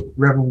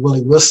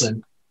Willie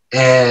Wilson,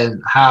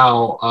 and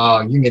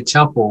how Union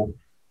Temple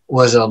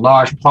was a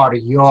large part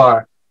of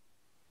your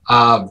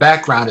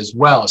background as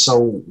well.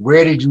 So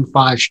where did you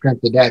find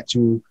strength in that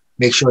to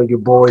make sure your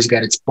boys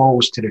got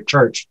exposed to the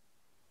church?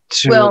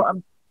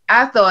 Well,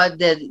 I thought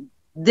that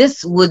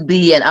this would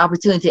be an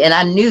opportunity, and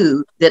I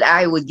knew that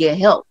I would get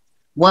help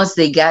once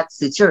they got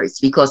to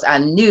church, because I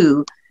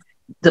knew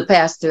the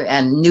pastor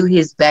and knew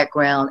his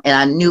background, and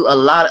I knew a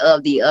lot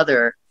of the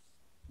other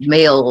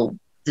male,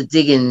 the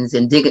Diggins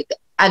and Diggins.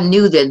 I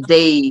knew that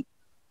they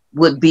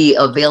would be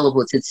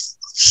available to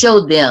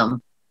show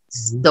them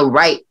the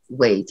right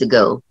way to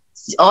go.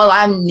 All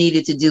I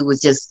needed to do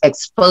was just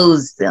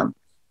expose them,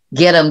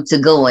 get them to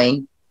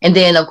going. And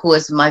then, of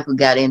course, Michael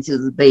got into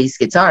the bass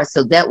guitar.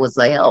 So that was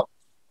a help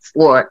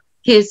for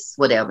his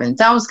whatever. And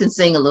Thomas can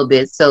sing a little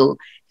bit, so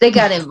they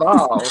got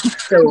involved.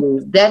 So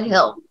that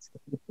helped.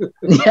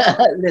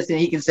 Listen,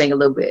 he can sing a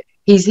little bit.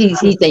 He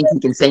thinks he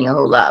can sing a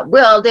whole lot.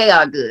 Well, they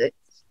are good.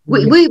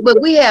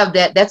 But we have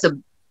that. That's a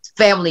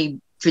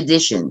family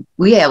tradition.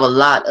 We have a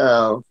lot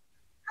of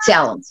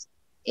talents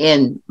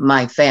in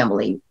my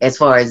family as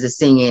far as the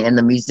singing and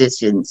the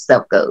musician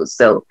stuff goes.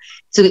 So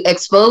to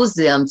expose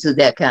them to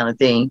that kind of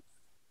thing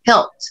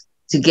helped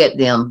to get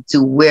them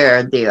to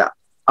where they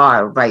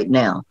are right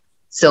now.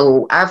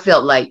 So I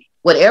felt like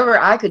whatever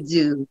I could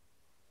do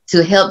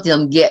to help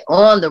them get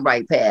on the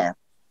right path,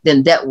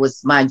 then that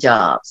was my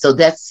job. So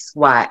that's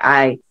why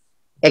I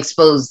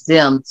exposed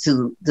them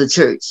to the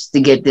church, to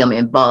get them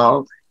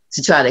involved,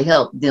 to try to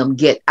help them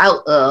get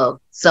out of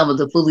some of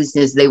the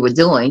foolishness they were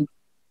doing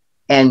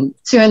and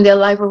turn their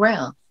life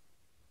around.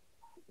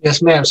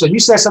 Yes, ma'am. So you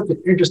said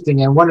something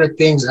interesting, and one of the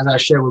things, as I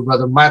shared with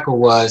Brother Michael,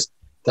 was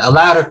that a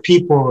lot of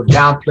people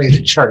downplay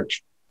the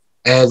church,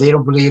 and they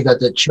don't believe that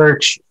the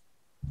church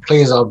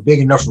plays a big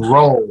enough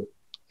role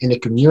in the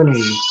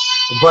community.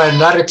 But a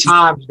lot of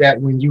times that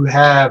when you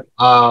have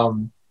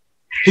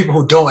people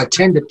who don't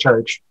attend the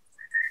church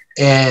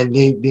and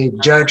they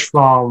judge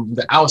from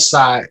the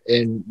outside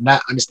and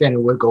not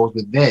understanding what goes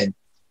within.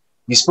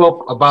 You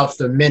spoke about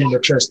the men in the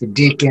church, the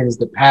deacons,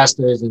 the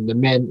pastors, and the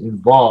men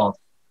involved.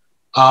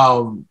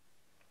 How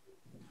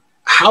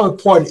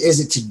important is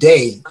it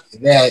today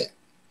that,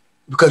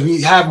 because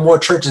we have more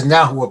churches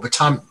now who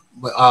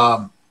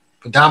are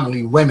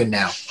predominantly women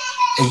now,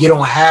 and you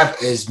don't have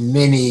as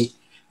many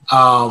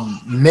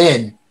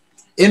men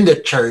in the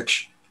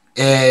church,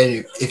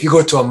 and if you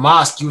go to a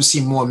mosque, you will see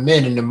more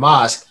men in the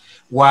mosque,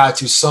 while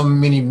to so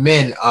many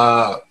men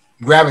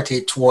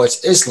gravitate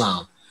towards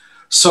Islam.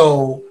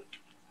 So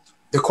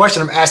the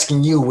question I'm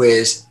asking you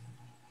is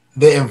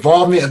the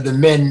involvement of the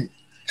men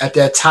at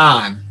that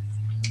time.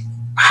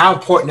 How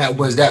important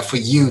was that for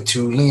you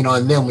to lean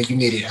on them when you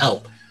needed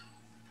help?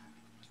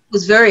 It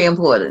was very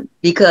important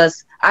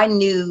because I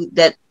knew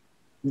that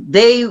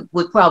they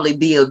would probably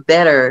be a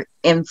better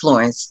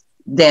influence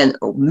than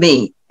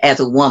me as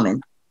a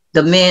woman.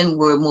 The men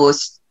were more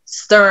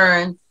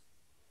stern,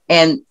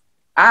 and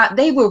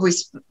they were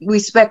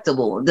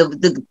respectable.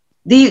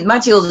 My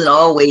children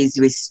always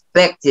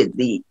respected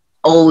the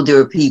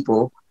older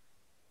people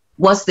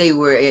once they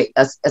were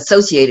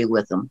associated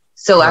with them.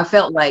 So I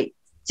felt like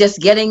just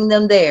getting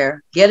them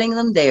there, get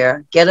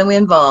them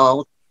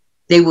involved,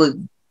 they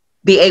would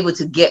be able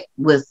to get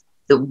with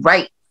the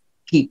right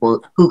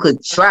people who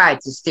could try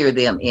to steer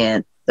them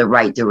in the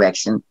right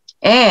direction.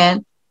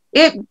 And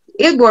it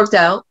worked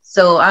out.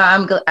 So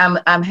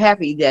I'm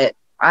happy that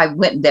I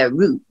went that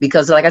route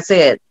because, like I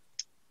said,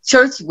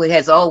 church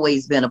has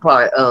always been a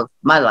part of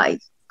my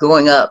life.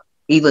 Growing up,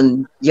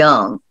 even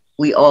young,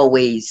 we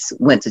always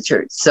went to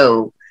church.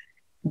 So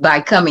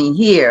by coming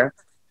here,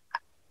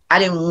 I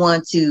didn't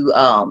want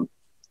to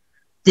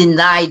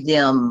deny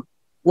them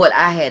what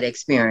I had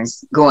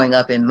experienced growing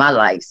up in my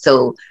life.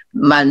 So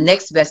my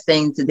next best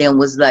thing to them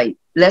was like,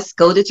 let's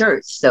go to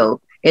church.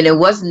 So, and there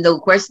wasn't no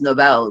question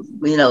about,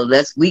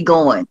 we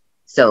going.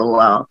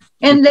 So,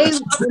 and they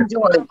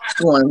enjoyed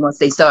going once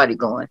they started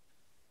going.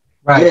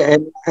 Right. Yeah,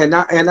 and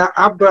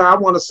I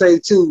want to say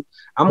too,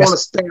 I want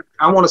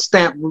to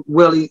stamp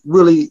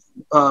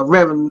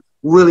Reverend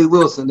Willie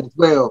Wilson as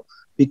well,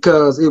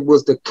 because it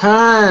was the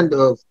kind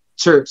of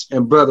church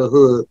and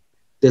brotherhood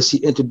that she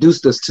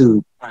introduced us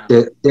to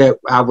that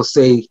I would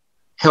say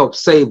helped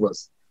save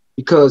us.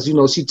 Because,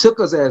 she took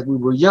us as we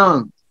were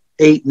young,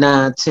 8,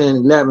 9, 10,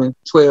 11,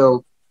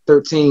 12,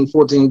 13,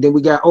 14. Then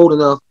we got old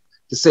enough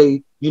to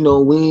say, we're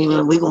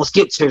going to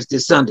skip church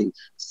this Sunday,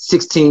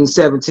 16,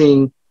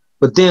 17.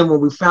 But then when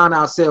we found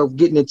ourselves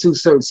getting into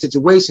certain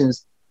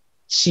situations,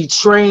 she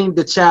trained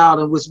the child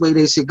in which way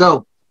they should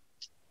go.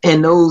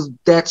 And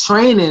that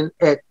training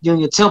at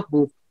Union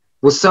Temple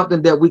was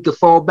something that we could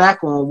fall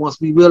back on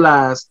once we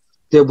realized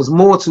there was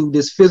more to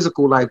this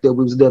physical life that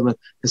we was living,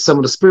 and some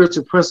of the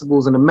spiritual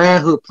principles and the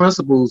manhood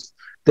principles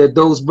that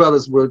those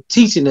brothers were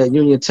teaching at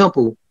Union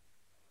Temple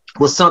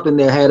was something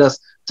that had us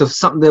to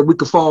something that we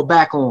could fall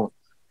back on.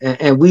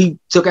 And we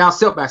took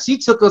ourselves back. She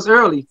took us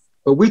early,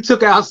 but we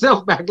took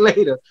ourselves back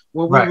later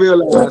when we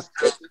realized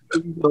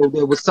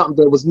there was something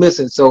that was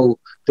missing. So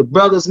the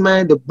brothers,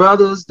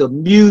 the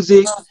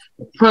music,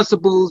 the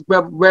principles.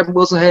 Reverend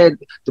Wilson had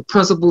the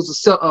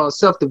principles of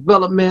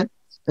self-development,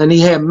 and he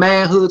had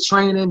manhood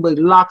training, but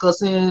he locked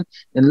us in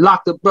and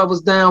locked the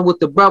brothers down with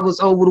the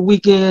brothers over the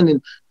weekend.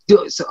 And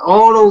so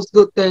all those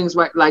good things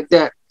like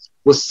that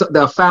was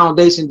the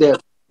foundation that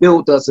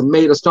built us and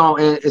made us strong.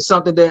 And it's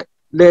something that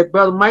led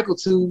Brother Michael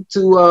to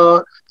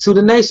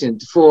the nation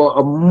for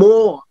a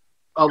more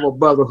of a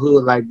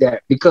brotherhood like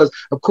that. Because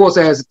of course,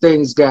 as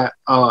things got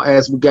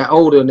as we got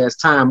older and as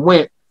time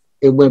went,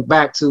 it went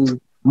back to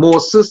more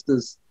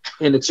sisters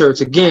in the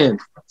church again.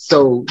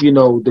 So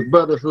the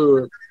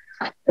brotherhood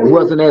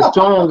wasn't as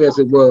strong as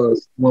it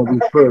was when we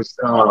first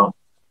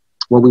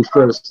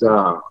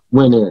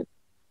went in.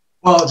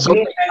 Well, so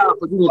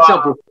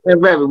Temple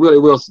and Reverend Willie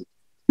Wilson.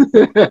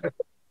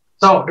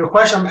 So the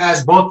question I'm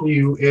asked both of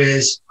you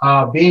is,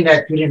 being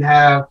that you didn't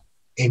have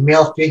a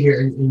male figure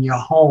in your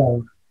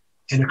home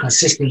on a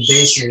consistent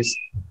basis,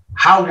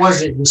 how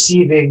was it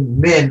receiving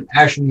men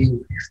actually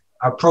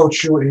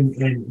approach you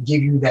and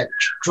give you that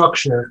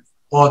structure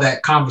or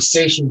that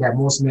conversation that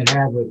most men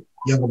have with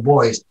younger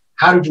boys?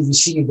 How did you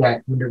receive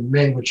that when the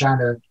men were trying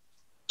to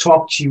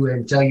talk to you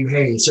and tell you,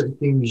 hey, certain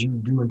things you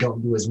do and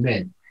don't do as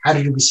men? How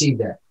did you receive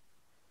that?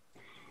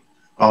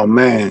 Oh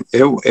man,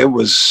 it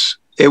was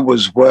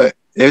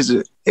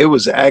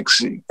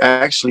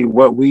actually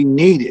what we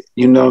needed.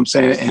 You know what I'm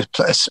saying? And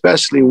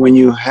especially when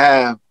you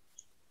have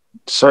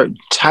certain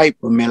type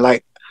of men,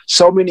 like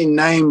so many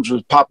names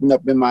was popping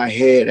up in my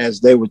head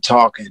as they were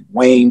talking.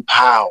 Wayne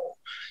Powell,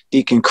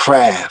 Deacon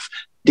Kraft,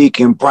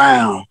 Deacon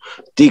Brown,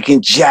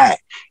 Deacon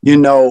Jack, you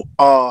know,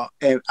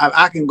 and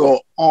I can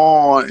go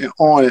on and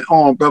on and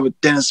on. Brother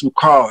Dennis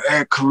McCall,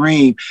 Eric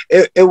Kareem.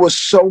 It was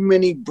so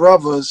many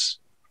brothers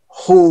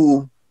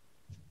who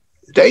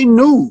they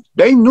knew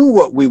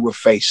what we were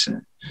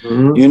facing,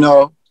 you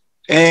know,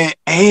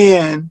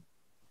 and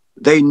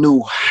they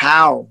knew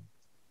how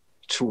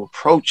to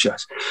approach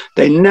us.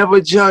 They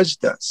never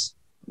judged us.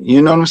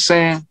 You know what I'm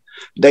saying?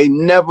 They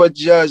never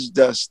judged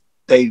us.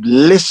 They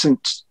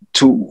listened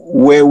to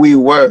where we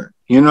were.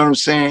 You know what I'm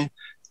saying?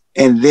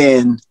 And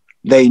then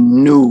they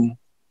knew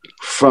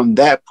from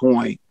that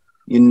point,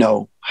 you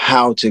know,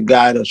 how to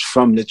guide us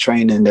from the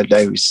training that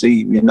they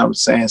received. You know what I'm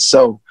saying?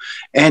 So,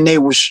 and they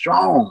were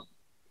strong.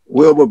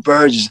 Wilbur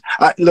Burgess.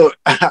 I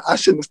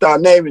shouldn't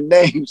start naming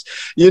names,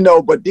 you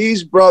know, but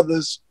these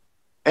brothers,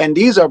 and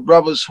these are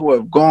brothers who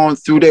have gone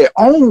through their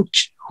own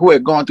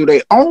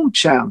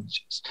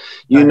challenges,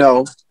 you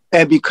know,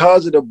 and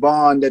because of the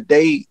bond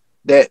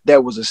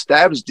that was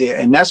established there,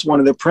 and that's one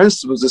of the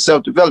principles of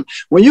self-development.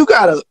 When you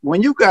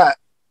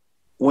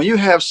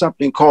have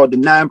something called the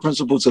 9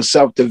 principles of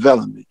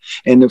self-development,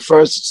 and the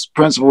first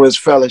principle is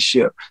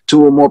fellowship.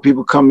 2 or more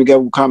people come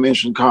together with common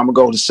interest and common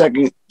goal. The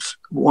second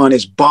one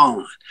is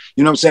bond.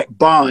 You know what I'm saying?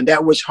 Bond,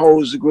 that which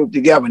holds the group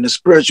together. And the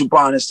spiritual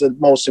bond is the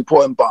most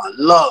important bond.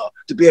 Love,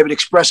 to be able to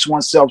express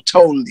oneself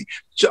totally.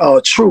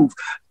 Truth,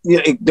 you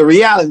know, the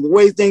reality, the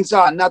way things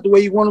are, not the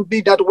way you want to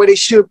be, not the way they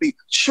should be.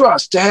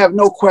 Trust, to have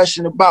no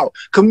question about.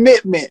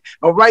 Commitment,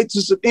 a right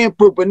to some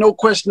input, but no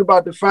question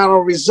about the final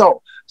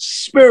result.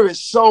 Spirit,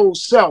 soul,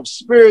 self.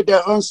 Spirit,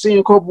 that unseen,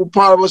 incorporeal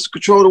part of us,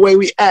 control the way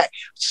we act.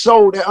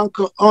 Soul, that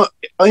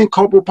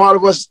incorporeal part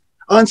of us,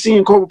 unseen,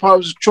 incorporeal part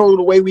of us, control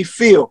the way we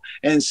feel.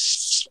 And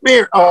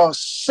spirit,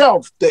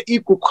 self, the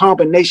equal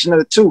combination of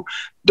the two.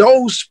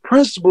 Those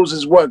principles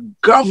is what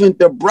governed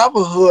the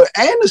brotherhood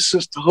and the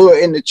sisterhood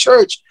in the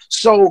church.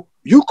 So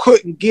you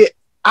couldn't get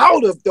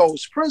out of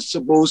those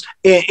principles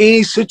in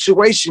any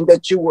situation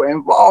that you were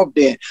involved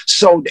in.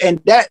 So,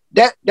 and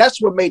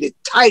that's what made it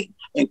tight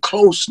and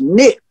close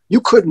knit.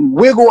 You couldn't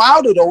wiggle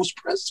out of those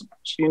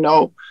principles, you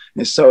know.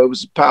 And so it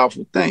was a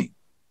powerful thing.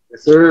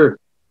 Yes, sir.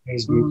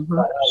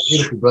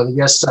 Beautiful, brother.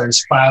 Yes, sir.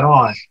 Spot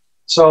on.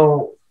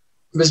 So,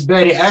 Miss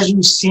Betty, as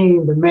you've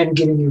seen the men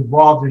getting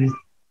involved in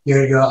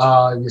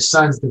your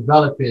son's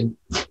developing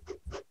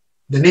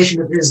the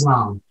Nation of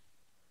Islam,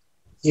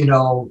 you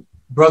know,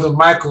 Brother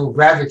Michael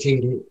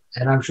gravitated,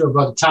 and I'm sure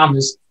Brother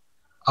Thomas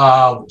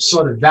saw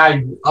the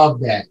value of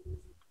that.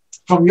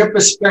 From your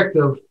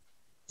perspective,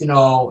 you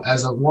know,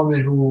 as a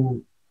woman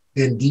who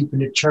been deep in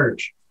the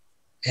church,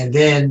 and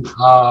then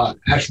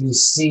actually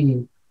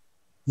see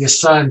your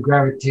son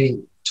gravitate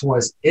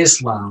towards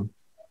Islam,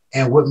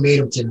 and what made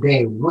him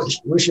today,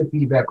 what's your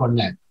feedback on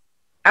that?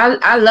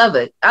 I love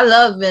it. I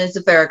love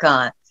Minister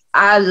Farrakhan.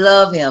 I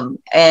love him,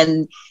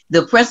 and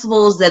the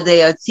principles that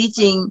they are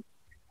teaching,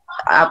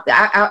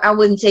 I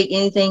wouldn't take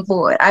anything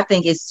for it. I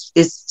think it's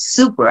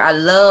super. I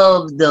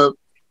love the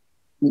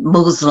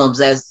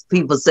Muslims, as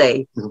people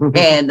say,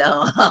 and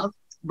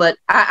but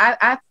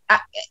I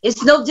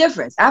it's no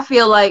difference. I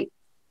feel like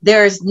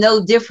there's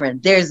no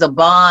difference. There's a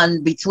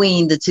bond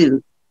between the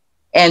two,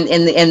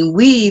 and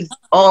we've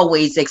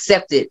always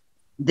accepted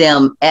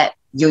them at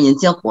Union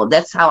Temple.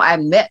 That's how I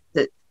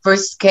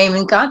first came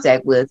in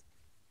contact with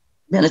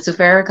Minister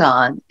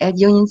Farrakhan at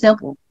Union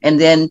Temple, and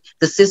then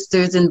the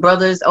sisters and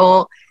brothers.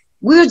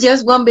 We're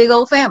just one big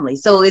old family.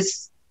 So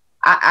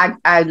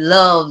I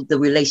love the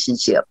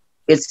relationship.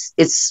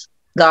 It's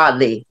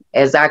godly,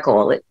 as I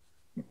call it.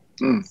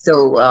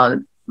 So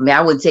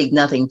I would take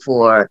nothing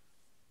for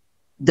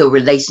the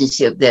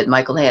relationship that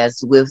Michael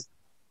has with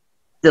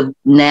the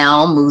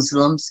now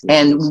Muslims,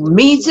 and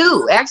me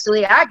too.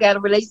 Actually, I got a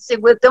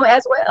relationship with them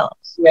as well.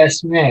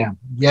 Yes, ma'am.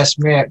 Yes,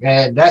 ma'am.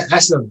 And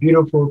that's a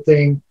beautiful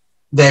thing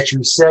that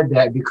you said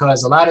that,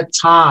 because a lot of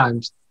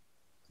times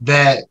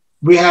that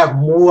we have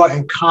more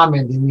in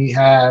common than we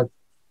have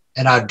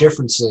in our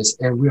differences,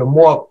 and we are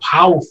more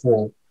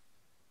powerful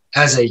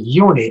as a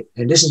unit.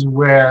 And this is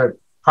where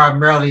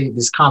primarily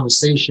this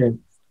conversation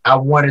I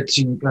wanted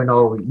to,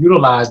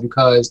 utilize,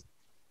 because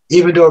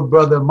even though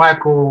Brother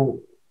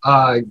Michael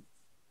and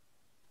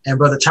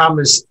Brother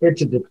Thomas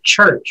entered the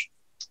church,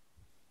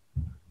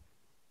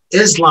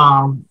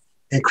 Islam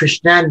and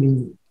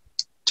Christianity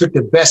took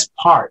the best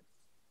part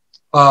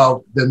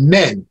of the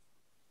men,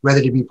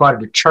 whether they be part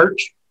of the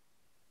church,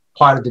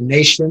 part of the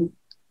nation.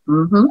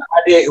 Mm-hmm.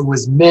 It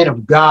was men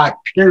of God,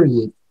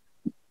 period,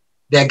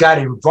 that got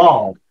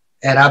involved.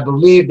 And I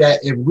believe that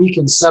if we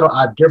can settle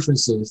our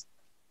differences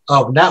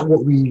of not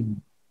what we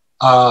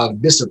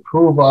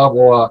disapprove of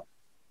or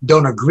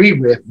don't agree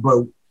with,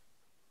 but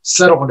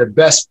settle on the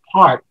best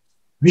part,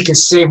 we can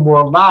save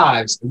more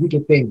lives. And we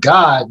can thank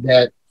God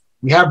that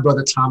we have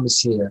Brother Thomas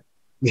here.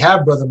 We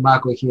have Brother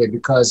Michael here,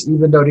 because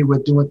even though they were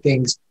doing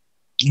things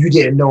you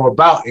didn't know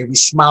about, and we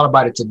smile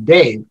about it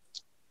today,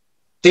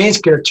 things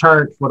could have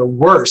turned for the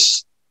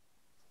worse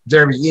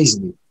very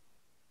easily.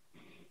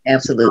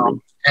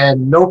 Absolutely.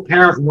 And no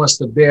parent wants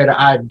to bear the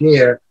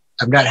idea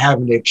of not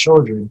having their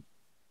children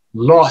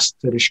lost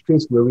to the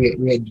streets where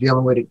we're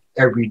dealing with it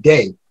every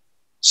day.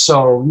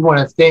 So we want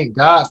to thank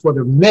God for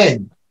the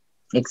men.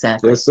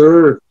 Exactly. Yes,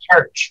 sir.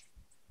 Church.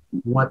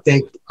 We want to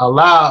thank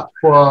Allah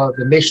for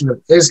the Nation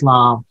of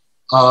Islam,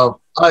 of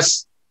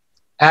us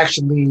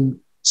actually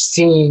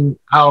seeing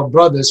our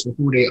brothers for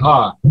who they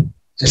are and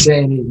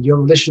saying your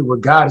relationship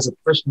with God is a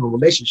personal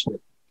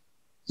relationship.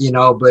 You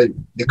know, but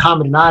the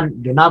common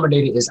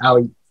denominator is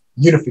our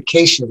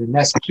unification, and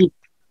that's key.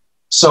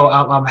 So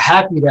I'm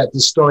happy that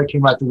this story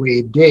came out the way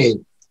it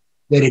did,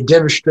 that it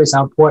demonstrates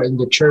how important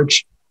the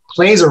church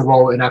plays a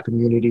role in our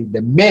community.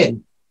 The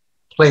men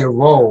play a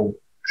role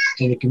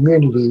in the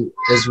community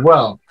as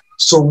well.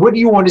 So what do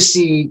you want to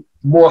see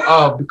more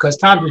of? Because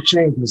times have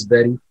changed, Ms.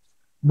 Betty.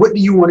 What do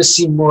you want to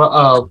see more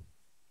of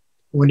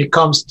when it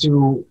comes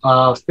to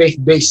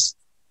faith-based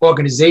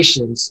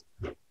organizations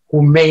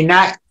who may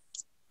not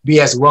be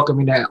as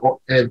welcoming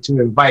and to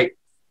invite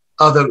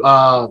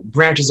other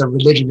branches of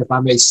religion, if I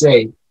may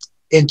say,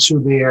 into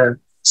their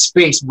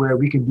space where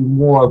we can do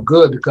more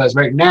good? Because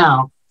right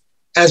now,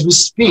 as we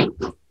speak,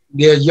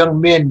 there are young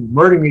men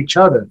murdering each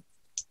other.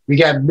 We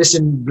got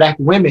missing Black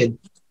women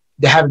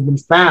that haven't been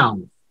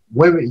found.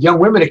 Young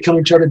women are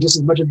killing each other just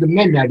as much as the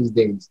men now these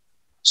days.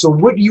 So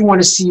what do you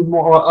want to see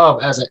more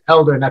of as an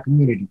elder in that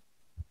community?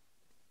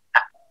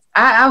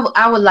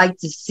 I would like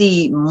to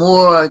see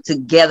more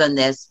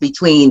togetherness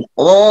between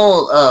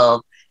all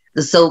of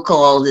the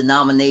so-called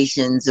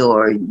denominations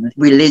or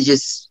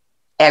religious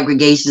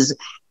aggregations.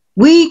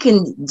 We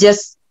can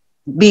just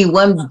be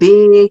one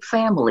big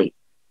family.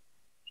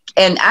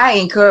 And I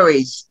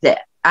encourage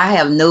that. I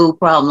have no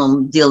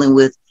problem dealing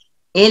with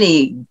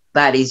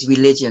anybody's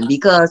religion,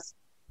 because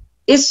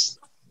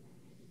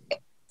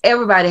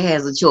everybody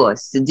has a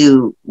choice to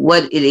do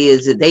what it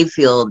is that they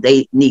feel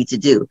they need to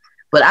do.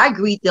 But I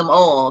greet them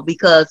all,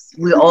 because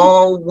we're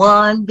all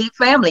one big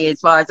family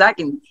as far as I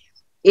can.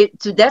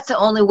 That's the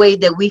only way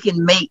that we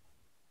can make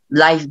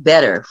life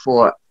better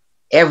for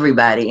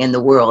everybody in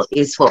the world,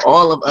 is for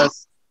all of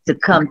us to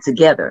come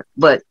together.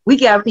 But we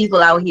got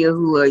people out here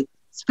who are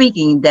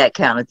speaking that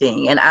kind of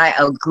thing, and I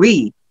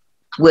agree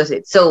with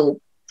it. So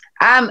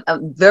I'm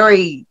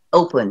very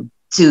open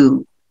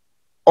to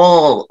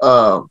all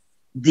of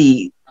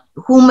the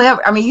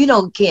whomever. I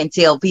mean, can't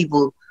tell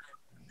people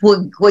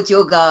what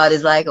your God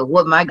is like or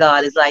what my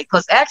God is like,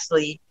 because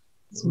actually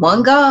it's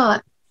one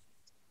God.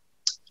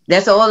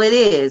 That's all it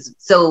is.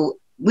 So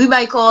we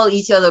might call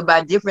each other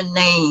by different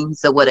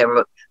names or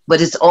whatever,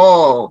 but it's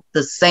all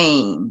the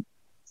same.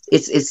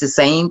 It's the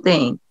same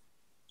thing.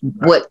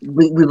 What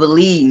we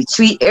believe,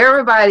 treat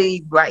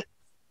everybody right.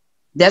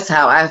 That's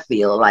how I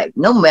feel. Like,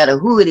 no matter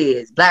who it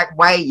is, Black,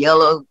 white,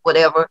 yellow,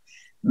 whatever,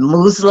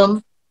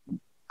 Muslim,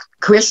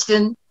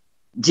 Christian,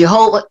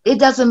 Jehovah, it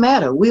doesn't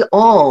matter. We're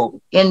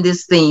all in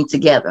this thing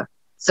together.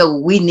 So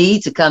we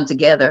need to come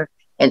together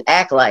and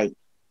act like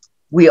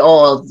we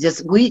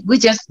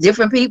just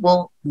different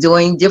people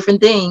doing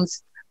different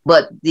things.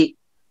 But the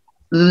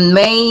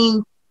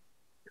main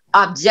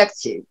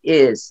objective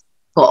is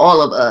for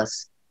all of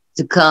us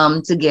to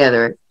come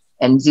together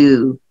and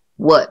do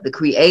what the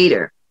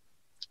Creator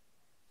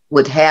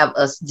would have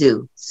us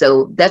do.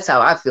 So that's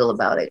how I feel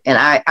about it. And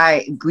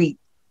I greet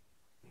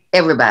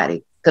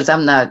everybody, because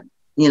I'm not,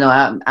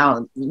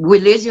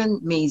 religion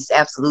means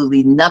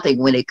absolutely nothing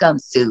when it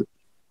comes to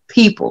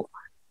people.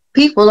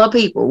 People are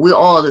people. We're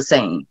all the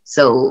same.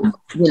 So,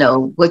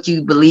 what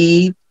you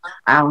believe,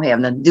 I don't have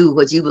nothing to do with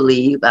what you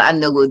believe, but I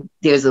know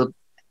there's a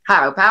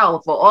higher power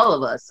for all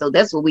of us. So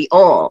that's what we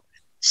all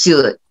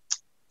should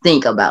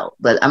think about.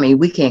 But I mean,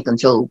 we can't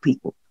control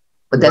people,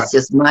 but that's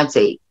just my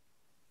take.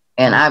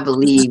 And I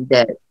believe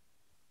that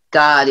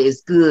God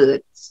is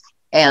good,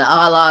 and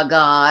Allah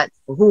God,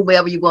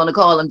 whomever you want to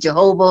call him,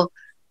 Jehovah,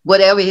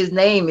 whatever his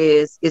name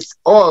is, it's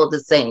all the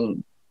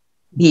same.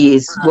 He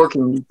is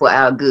working for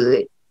our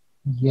good.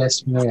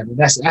 Yes, ma'am.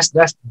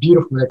 That's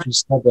beautiful that you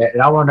said that.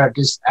 And I want to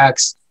just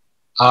ask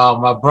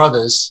my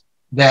brothers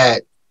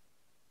that,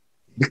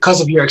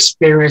 because of your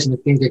experience and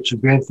the things that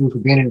you've been through, for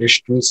being in the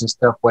streets and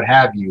stuff, what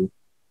have you.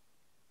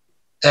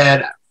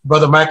 And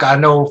Brother Michael, I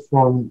know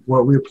from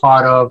what we're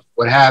part of,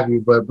 what have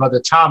you, but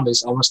Brother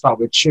Thomas, I want to start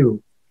with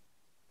you.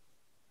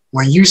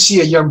 When you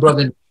see a young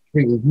brother in the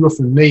street, if you're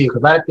familiar,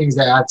 because a lot of things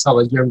that I tell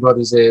our young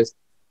brothers is,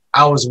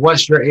 I was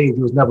once your age, it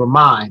was never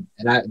mine.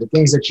 And the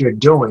things that you're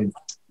doing,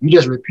 you're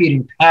just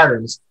repeating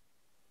patterns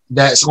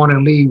that's going to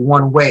lead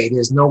one way.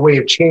 There's no way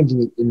of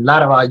changing it. And a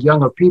lot of our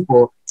younger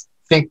people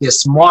think they're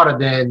smarter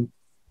than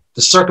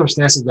the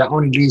circumstances that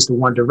only leads to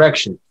one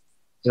direction. You know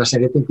what I'm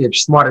saying? They think they're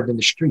smarter than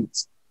the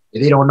streets.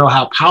 And they don't know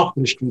how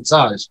powerful the streets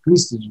are. The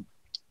streets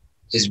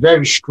is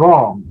very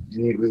strong.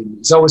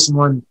 It's always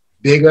someone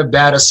bigger,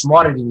 better,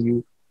 smarter than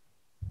you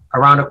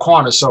around the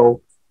corner.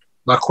 So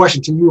my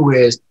question to you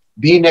is,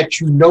 being that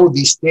you know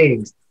these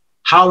things,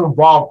 how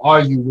involved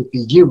are you with the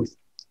youth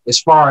as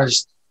far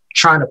as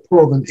trying to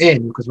pull them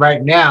in? Because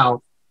right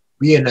now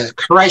we're in a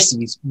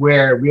crisis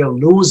where we're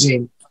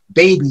losing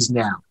babies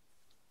now,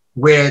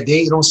 where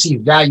they don't see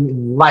value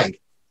in life.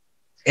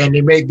 And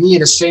they may be in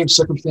the same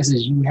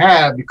circumstances you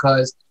have,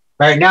 because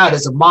right now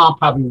there's a mom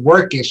probably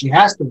working. She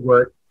has to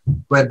work,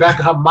 but back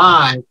in her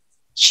mind,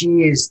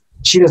 she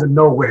doesn't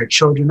know where her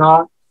children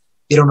are.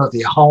 They don't know if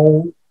they're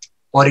home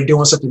or they're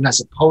doing something not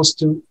supposed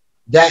to.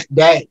 That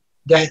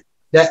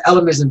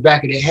element is in the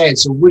back of their head.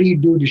 So what do you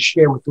do to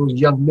share with those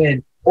young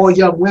men or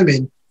young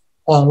women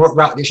on what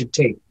route they should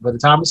take, Brother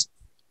Thomas?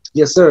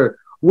 Yes, sir.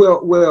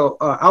 Well,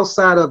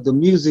 outside of the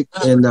music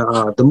and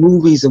the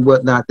movies and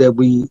whatnot that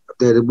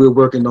we're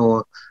working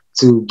on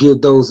to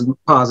give those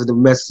positive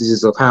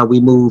messages of how we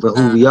move and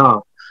who we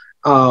are,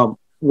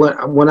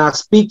 when I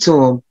speak to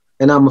them,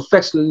 and I'm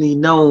affectionately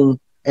known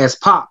as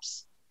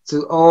Pops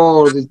to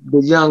all the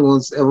young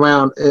ones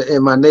around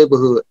in my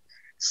neighborhood.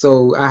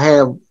 So I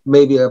have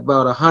maybe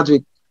about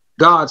 100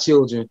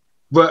 godchildren,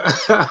 but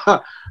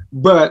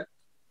but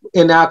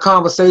in our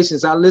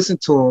conversations, I listen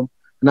to them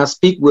and I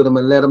speak with them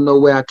and let them know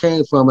where I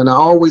came from, and I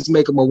always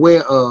make them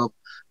aware of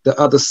the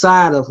other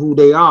side of who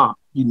they are.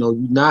 You know,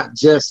 you're not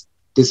just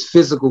this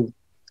physical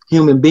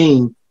human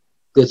being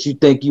that you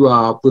think you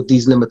are with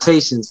these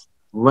limitations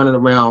running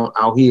around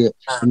out here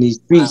in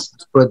these streets,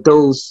 but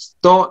those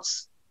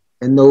thoughts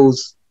and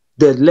those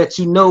that let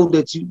you know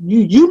that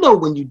you know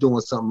when you're doing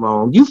something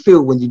wrong. You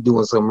feel when you're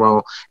doing something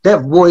wrong.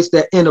 That voice,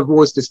 that inner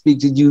voice that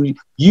speaks to you,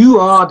 you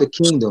are the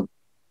kingdom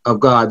of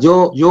God.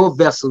 Your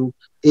vessel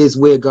is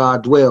where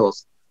God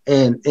dwells.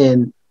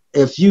 And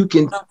if you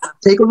can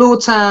take a little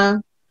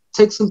time,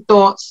 take some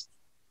thoughts,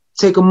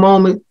 take a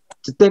moment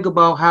to think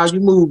about how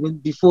you're moving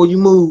before you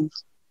move,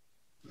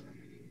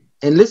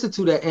 and listen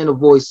to that inner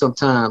voice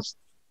sometimes.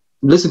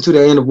 Listen to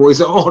that inner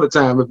voice all the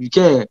time if you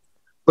can.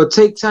 But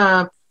take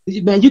time.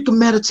 Man, you can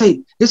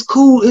meditate. It's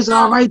cool. It's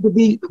all right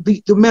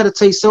to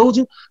meditate,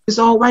 soldier. It's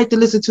all right to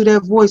listen to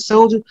that voice,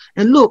 soldier.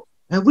 And look,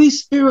 and we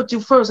spiritual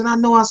first. And I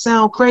know I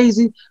sound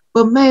crazy,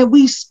 but man,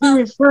 we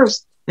spirit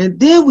first, and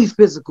then we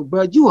physical,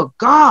 bro. You are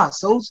God,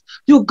 soldier.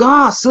 You're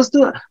God,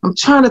 sister. I'm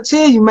trying to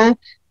tell you, man.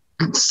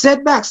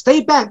 Set back,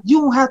 stay back.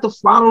 You don't have to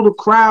follow the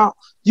crowd.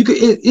 You can.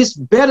 It's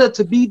better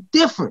to be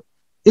different.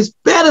 It's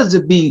better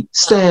to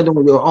stand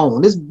on your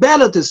own. It's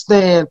better to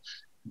stand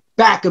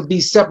back and be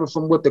separate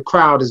from what the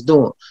crowd is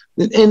doing.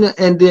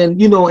 And then,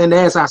 you know, and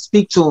as I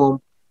speak to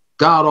them,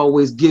 God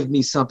always gives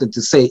me something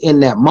to say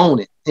in that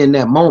moment,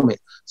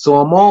 So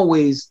I'm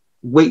always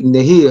waiting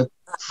to hear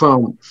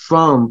from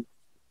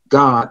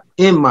God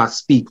in my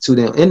speech to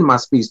them.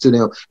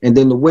 And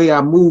then the way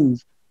I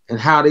move and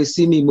how they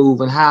see me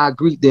move and how I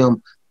greet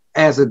them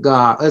as a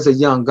God, as a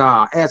young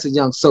God, as a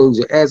young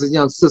soldier, as a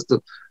young sister,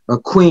 a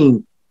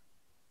queen,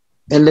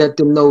 and let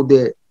them know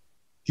that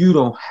you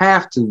don't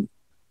have to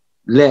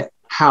let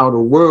how the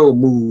world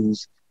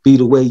moves be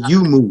the way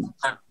you move.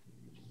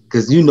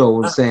 Because you know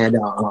what I'm saying,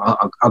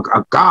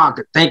 a God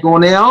could think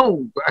on their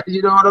own,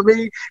 you know what I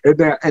mean?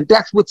 And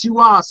that's what you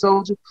are,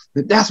 soldier.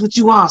 And that's what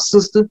you are,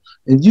 sister.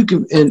 And you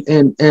can,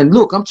 and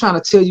look, I'm trying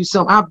to tell you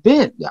something.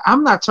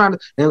 I'm not trying to,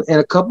 and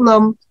a couple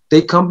of them,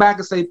 they come back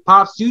and say,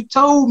 Pops, you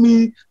told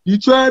me, you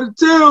tried to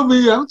tell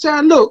me. I'm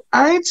trying to look,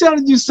 I ain't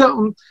telling you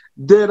something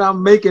that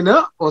I'm making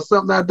up or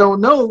something I don't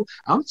know.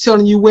 I'm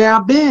telling you where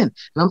I've been. And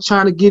I'm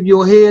trying to give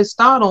you a head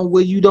start on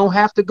where you don't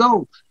have to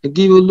go and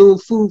give you a little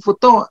food for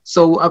thought.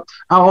 So I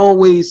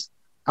always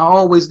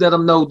let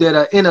them know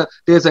that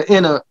there's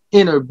an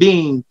inner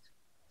being,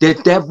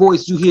 that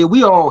voice you hear,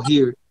 we all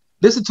hear it.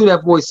 Listen to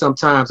that voice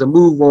sometimes and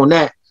move on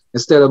that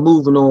instead of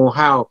moving on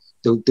how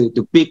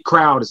the big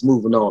crowd is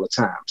moving all the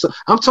time. So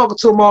I'm talking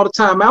to them all the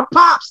time, man.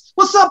 Pops,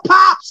 what's up,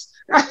 Pops?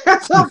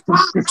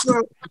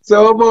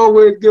 So I'm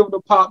always giving the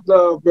Pop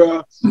love,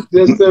 bro.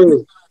 Yes,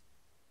 sir.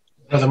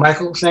 Brother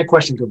Michael, same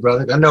question, good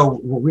brother. I know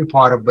what we're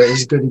part of, but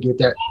it's good to get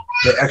that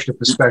extra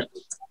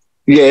perspective.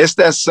 Yeah, it's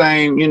that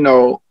same, you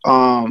know,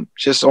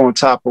 just on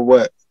top of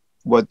what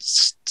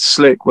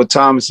Slick, what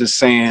Thomas is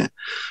saying.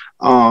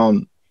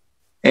 And,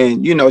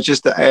 you know,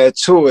 just to add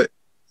to it,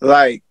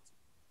 like,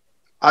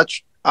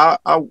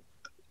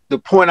 the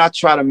point I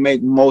try to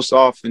make most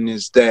often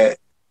is that,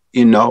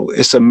 you know,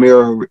 it's a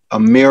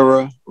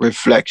mirror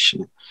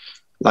reflection.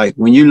 Like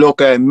when you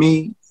look at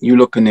me, you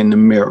looking in the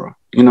mirror.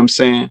 You know what I'm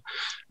saying?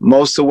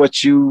 Most of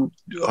what you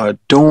are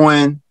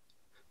doing,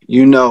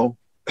 you know,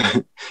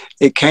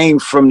 it came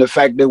from the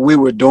fact that we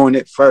were doing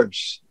it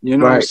first. You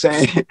know what I'm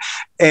saying?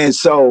 And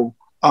so,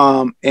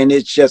 and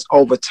it's just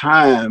over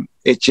time,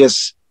 it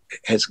just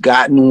has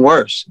gotten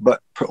worse,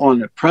 but on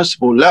the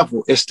principal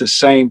level, it's the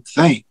same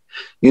thing,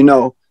 you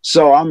know.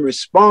 So I'm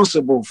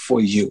responsible for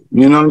you,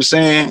 you know what I'm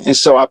saying? And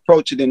so I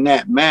approach it in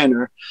that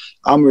manner.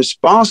 I'm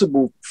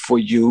responsible for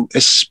you,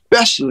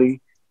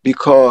 especially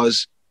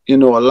because, you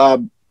know,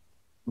 Allah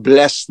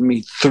blessed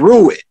me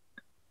through it,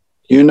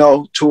 you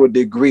know, to a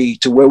degree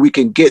to where we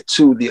can get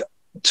to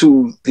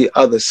the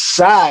other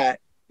side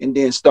and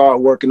then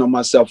start working on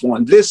myself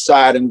on this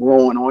side and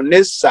growing on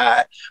this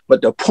side.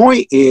 But the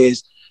point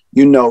is,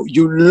 you know,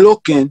 you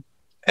looking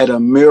at a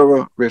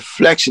mirror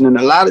reflection. And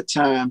a lot of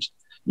times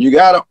you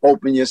got to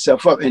open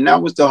yourself up. And that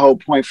was the whole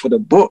point for the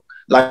book.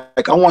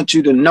 Like, I want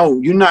you to know,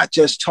 you're not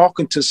just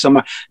talking to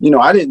somebody, you know,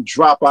 I didn't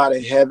drop out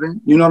of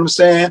heaven. You know what I'm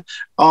saying?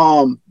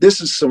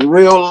 This is some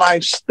real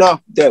life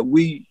stuff that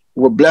we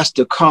were blessed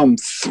to come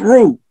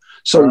through.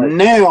 So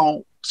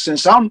now,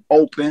 since I'm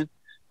open,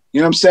 you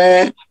know what I'm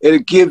saying? It'll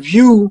give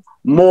you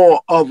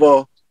more of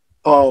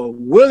a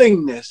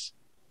willingness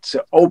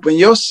to open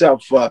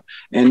yourself up.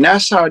 And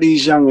that's how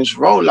these youngins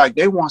roll. Like,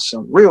 they want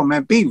some real,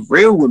 man. Be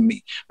real with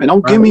me. Man,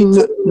 don't give me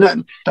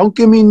nothing. Don't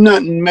give me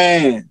nothing,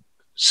 man.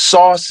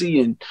 Saucy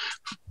and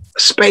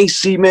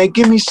spacey, man.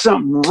 Give me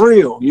something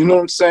real. You know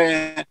what I'm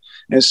saying?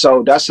 And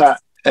so that's how,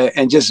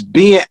 and just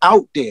being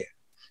out there,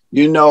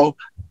 you know,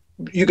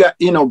 you got,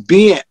 you know,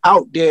 being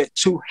out there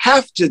to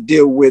have to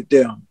deal with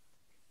them.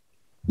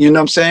 You know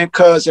what I'm saying?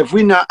 Because if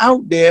we're not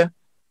out there,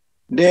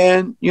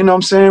 then, you know what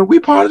I'm saying, we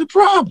part of the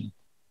problem.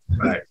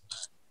 Right.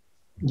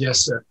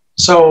 Yes, sir.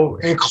 So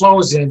in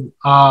closing,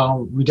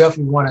 we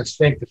definitely want to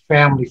thank the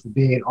family for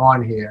being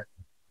on here.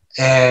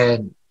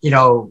 And, you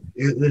know,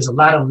 there's a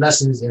lot of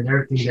lessons in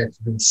everything that's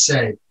been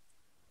said,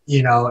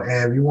 you know,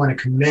 and we want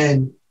to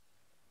commend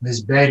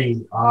Miss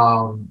Betty,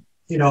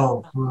 you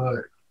know,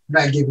 for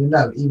not giving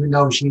up, even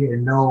though she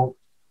didn't know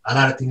a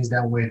lot of things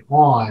that went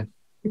on.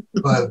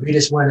 But we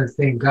just want to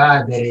thank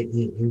God that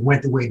it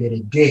went the way that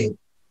it did.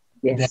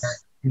 Yes. That,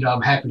 you know,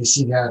 I'm happy to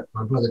see that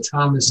my brother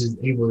Thomas is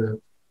able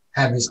to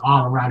have his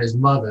arm around his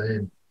mother,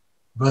 and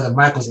brother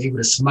Michael's able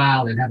to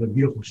smile and have a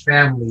beautiful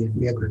family and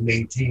be able to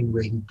maintain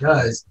what he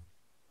does,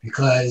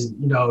 because,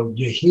 you know,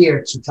 you're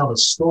here to tell a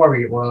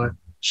story or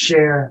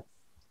share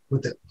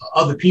with the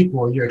other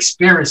people your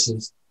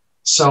experiences.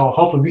 So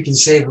hopefully we can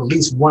save at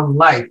least one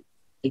life.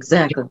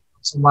 Exactly.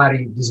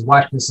 Somebody just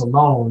watching this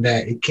alone,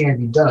 that it can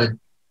be done.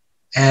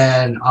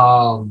 And,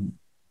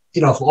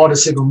 you know, for all the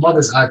single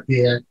mothers out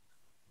there,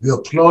 we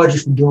applaud you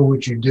for doing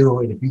what you do.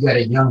 And if you got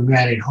a young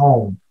man at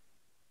home,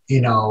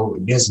 you know,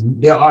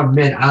 there are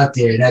men out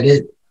there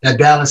that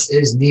balance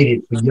is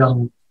needed for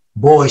young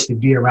boys to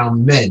be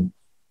around men.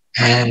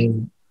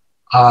 And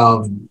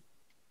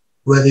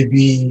whether it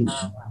be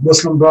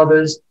Muslim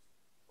brothers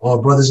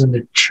or brothers in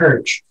the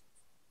church,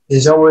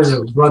 there's always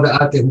a brother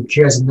out there who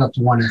cares enough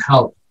to want to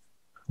help,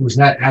 who's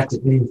not after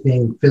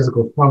anything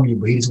physical from you,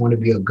 but he just want to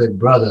be a good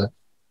brother,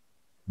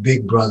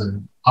 big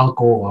brother,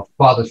 uncle, or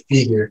father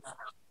figure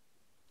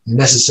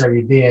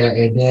necessary there.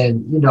 And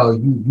then, you know,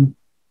 you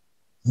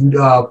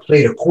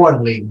played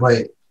accordingly.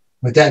 But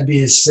with that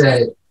being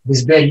said,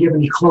 Ms. Betty, you have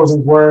any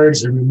closing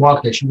words or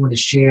remark that you want to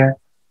share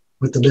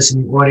with the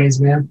listening audience,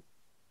 ma'am?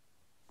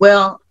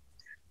 Well,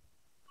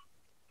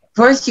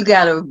 first you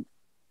got to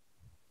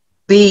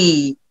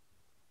be,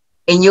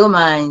 in your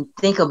mind,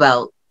 think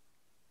about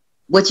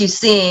what you're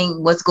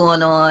seeing, what's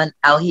going on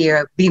out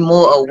here, be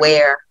more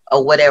aware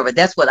or whatever.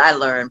 That's what I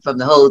learned from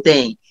the whole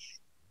thing.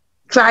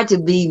 Try to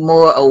be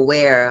more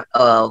aware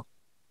of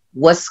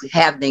what's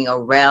happening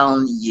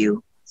around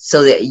you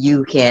so that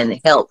you can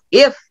help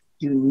if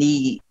you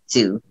need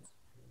to.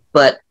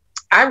 But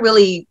I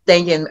really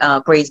thank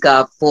and praise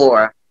God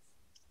for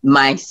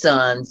my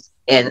sons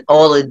and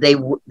all of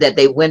that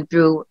they went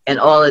through and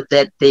all of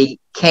that they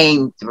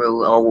came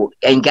through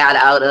and got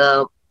out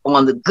of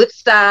on the good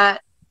side.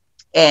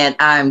 And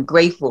I'm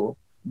grateful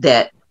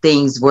that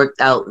things worked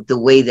out the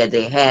way that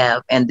they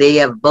have. And they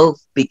have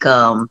both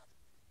become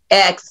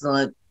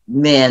excellent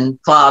men,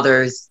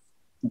 fathers,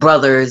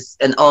 brothers,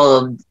 and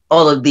all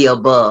of the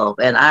above.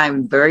 And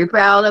I'm very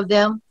proud of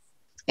them.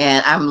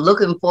 And I'm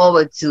looking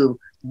forward to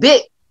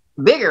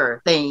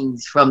bigger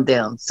things from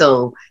them.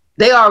 So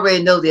they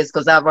already know this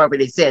because I've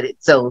already said it.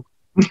 So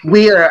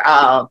we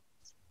are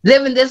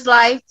living this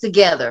life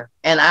together,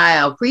 and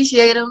I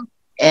appreciate them.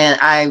 And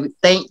I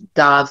thank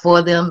God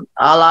for them,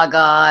 Allah,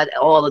 God,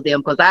 all of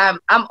them, because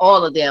I'm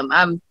all of them.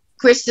 I'm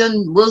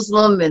Christian,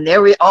 Muslim, and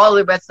all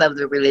the rest of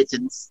the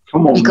religions.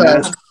 Come on,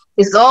 because man.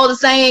 It's all the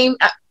same.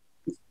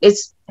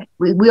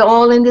 We're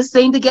all in this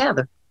thing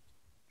together.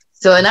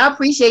 So, and I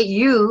appreciate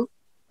you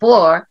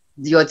for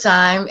your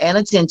time and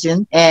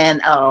attention,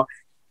 and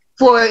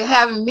for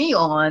having me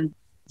on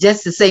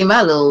just to say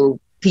my little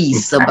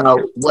piece about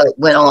what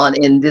went on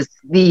in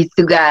these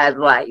two guys'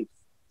 life.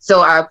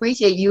 So I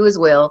appreciate you as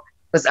well,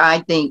 because I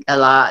think a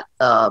lot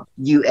of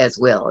you as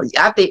well.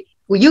 I think,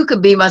 well, you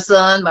could be my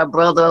son, my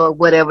brother, or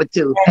whatever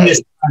too.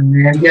 Yes,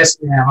 ma'am. Yes,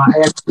 ma'am.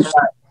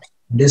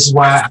 This is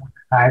why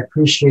I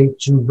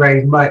appreciate you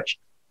very much,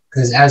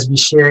 because as we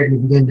shared in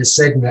the beginning of the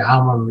segment,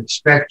 I'm going to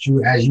respect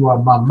you as you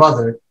are my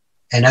mother,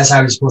 And that's how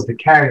you're supposed to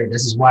carry it.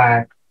 This is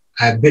why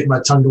I bit my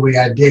tongue the way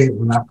I did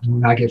when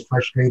I get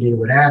frustrated,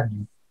 what have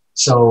you.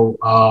 So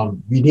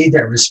we need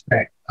that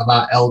respect of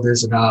our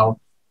elders and our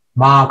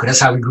mom, because that's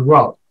how we grew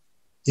up.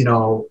 You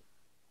know,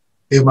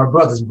 they're my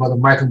brothers, Brother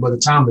Michael and Brother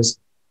Thomas.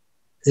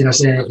 You know what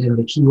I'm saying? And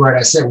the key word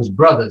I said was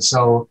brother.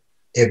 So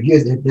if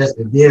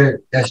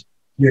that's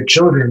your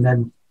children,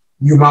 then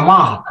you my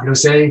mom. You know what I'm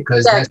saying?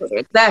 Because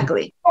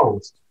exactly.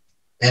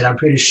 And I'm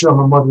pretty sure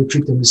my mother would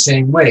treat them the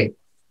same way.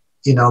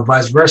 You know,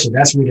 vice versa.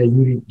 That's where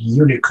the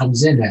unit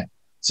comes in at.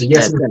 So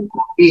yes,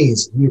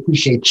 we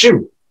appreciate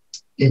you.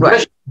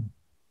 Right.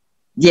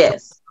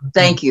 Yes.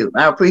 Thank you.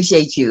 I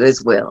appreciate you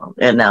as well.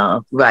 And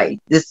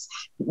right. This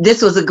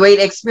was a great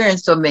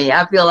experience for me.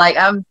 I feel like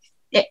I'm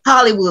in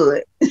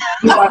Hollywood.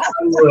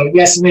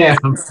 Yes, ma'am.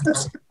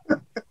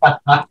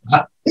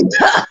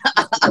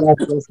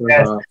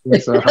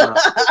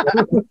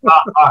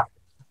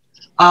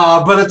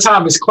 Brother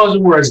Thomas,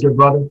 closing words, good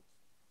brother.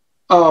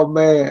 Oh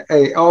man,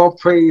 hey, all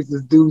praise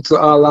is due to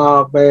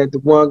Allah, man, the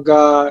one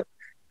God,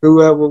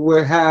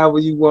 whoever, however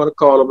you want to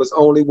call him, it's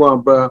only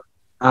one, bro.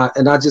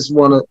 And I just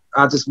wanna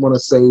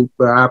say,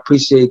 bro, I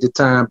appreciate the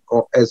time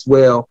as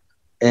well,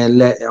 and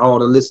let all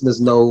the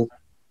listeners know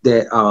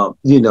that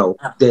you know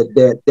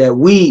that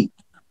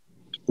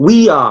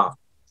we are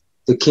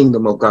the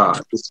kingdom of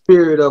God. The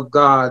Spirit of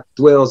God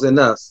dwells in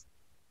us,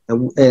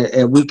 and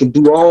we can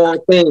do all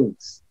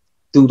things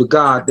through the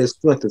God that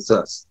strengthens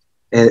us.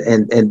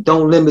 And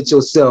don't limit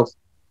yourself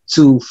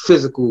to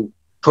physical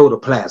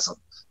protoplasm.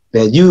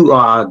 That you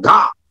are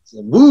God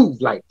and move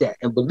like that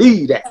and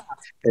believe that.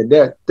 And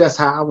that's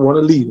how I want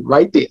to leave it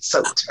right there.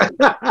 So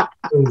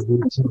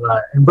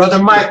and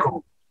Brother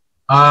Michael,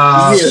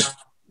 yes,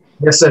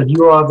 sir,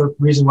 you are the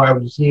reason why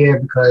we're here,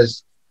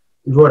 because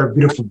you wrote a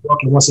beautiful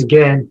book. And once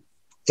again,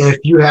 if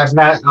you have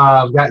not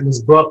gotten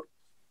this book,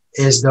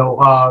 is the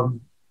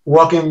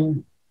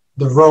Walking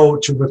the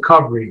Road to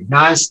Recovery,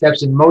 9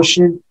 Steps in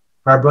Motion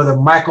by Brother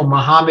Michael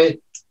Muhammad.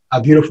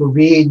 A beautiful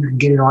read. You can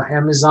get it on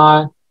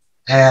Amazon,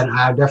 and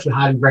I definitely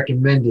highly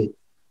recommend it.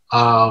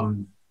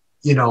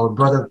 You know,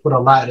 brother put a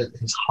lot of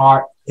his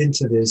heart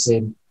into this,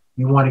 and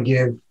you want to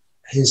give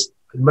his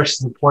as much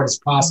support as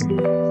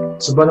possible.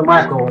 So, Brother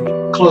Michael,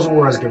 closing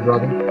words, good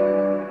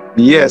brother.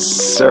 Yes,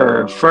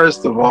 sir.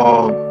 First of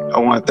all, I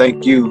want to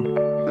thank you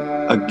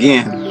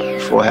again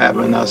for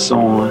having us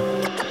on,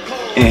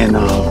 and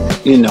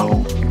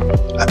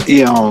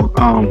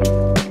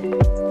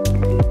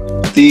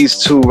these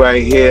two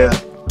right here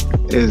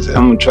is,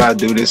 I'm gonna try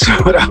to do this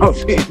without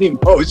being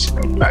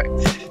emotional, right?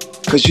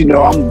 Because you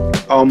know I'm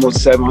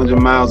almost 700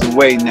 miles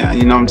away now,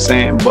 you know what I'm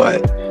saying?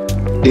 But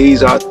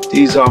these are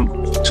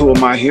two of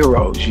my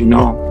heroes, you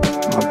know.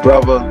 My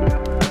brother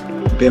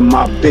been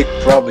my big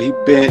brother. He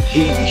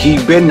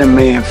been the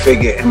man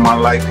figure in my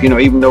life, you know,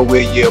 even though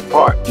we're a year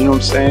apart, you know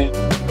what I'm saying?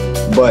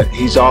 But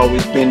he's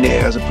always been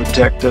there as a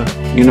protector,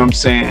 you know what I'm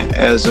saying,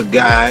 as a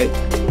guide,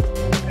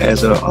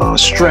 as a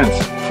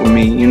strength for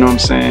me, you know what I'm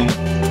saying?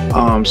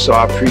 So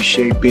I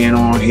appreciate being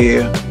on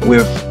here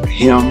with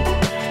him.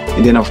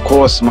 And then, of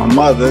course, my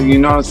mother, you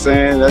know what I'm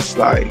saying? That's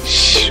like,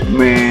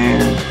 man,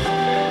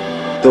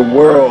 the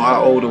world, I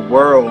owe the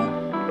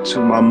world to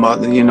my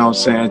mother, you know what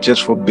I'm saying?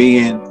 Just for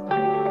being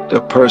the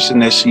person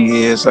that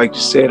she is. Like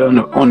you said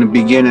on the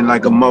beginning,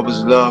 like a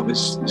mother's love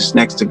is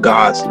next to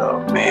God's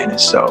love, man. And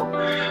so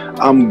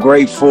I'm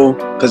grateful,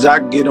 because I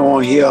get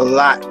on here a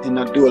lot and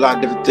I do a lot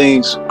of different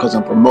things because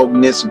I'm promoting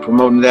this and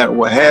promoting that or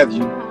what have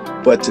you.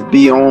 But to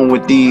be on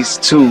with these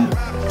two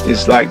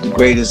is like the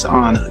greatest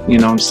honor, you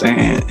know what I'm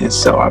saying? And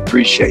so I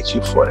appreciate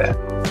you for that.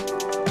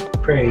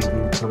 Praise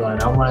be to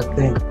God. I want to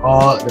thank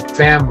all the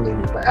family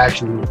for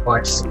actually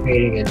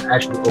participating and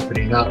actually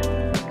opening up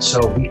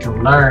so we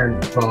can learn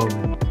from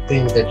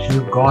things that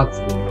you've gone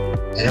through.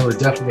 And it was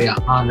definitely an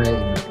honor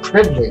and a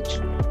privilege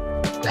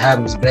to have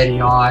Ms.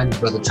 Betty on,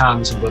 Brother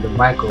Thomas and Brother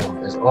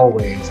Michael, as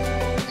always.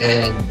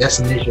 And that's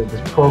the nature of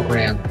this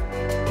program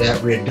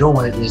that we're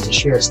doing, is to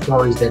share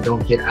stories that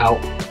don't get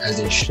out as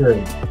they should.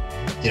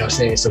 You know what I'm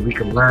saying? So we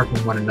can learn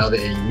from one another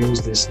and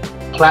use this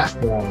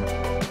platform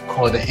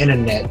called the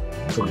internet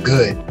for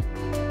good.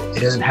 It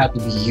doesn't have to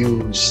be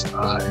used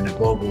in a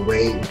global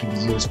way. It can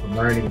be used for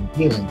learning and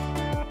healing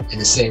in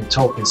the same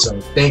token.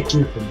 So thank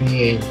you for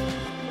being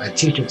a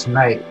teacher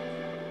tonight,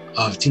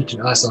 of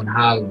teaching us on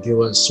how to deal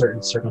with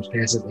certain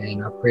circumstances.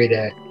 And I pray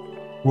that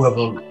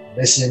whoever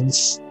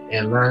listens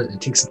and learns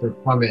and takes something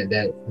from it,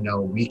 that, you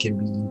know, we can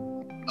be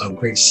of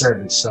great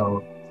service.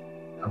 So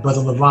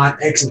Brother LeVon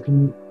X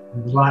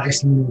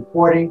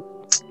Reporting,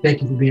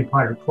 thank you for being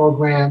part of the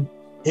program.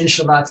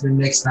 Inshallah, to the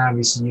next time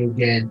we see you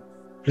again,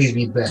 please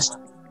be blessed.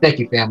 Thank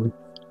you, family.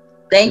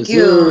 Thank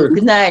you.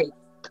 Good night.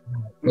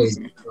 Praise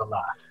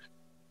Allah.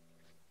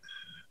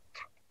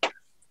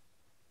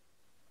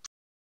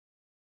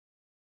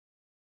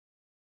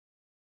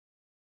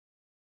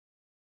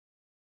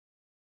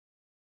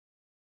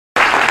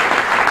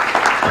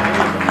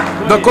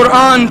 The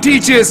Quran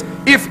teaches,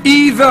 if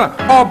either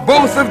or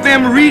both of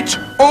them reach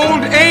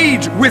old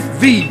age with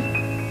thee,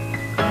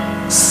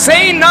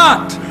 say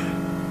not,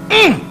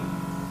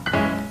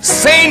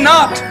 say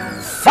not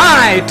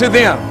fie to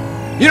them.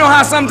 You know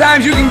how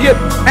sometimes you can get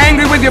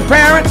angry with your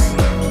parents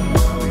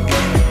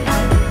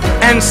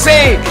and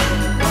say,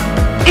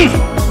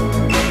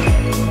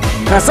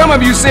 now some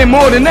of you say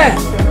more than that.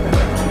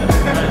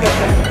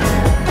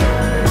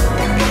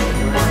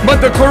 But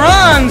the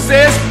Quran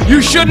says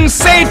you shouldn't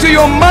say to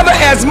your mother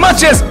as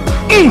much as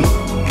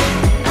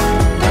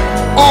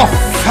or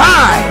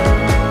fie,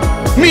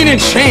 meaning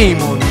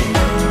shame on you.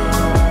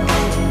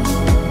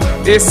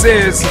 It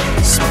says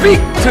speak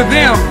to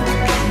them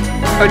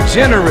a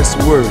generous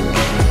word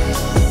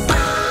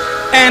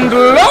and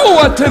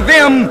lower to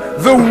them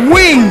the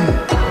wing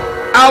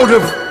out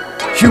of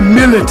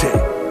humility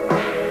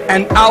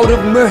and out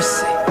of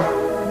mercy.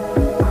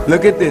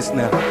 Look at this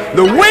now.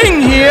 The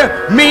wing here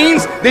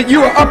means that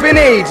you are up in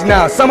age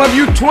now. Some of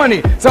you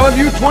 20, some of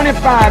you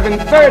 25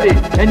 and 30,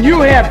 and you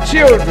have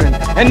children.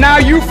 And now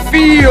you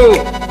feel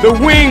the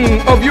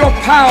wing of your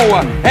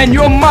power, and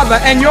your mother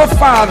and your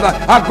father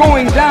are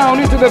going down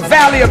into the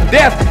valley of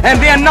death,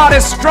 and they're not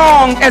as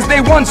strong as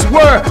they once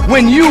were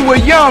when you were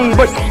young.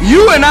 But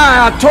you and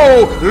I are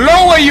told,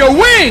 lower your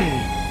wing.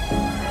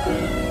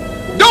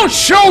 Don't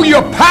show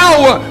your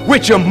power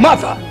with your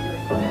mother.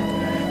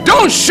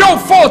 Don't show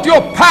forth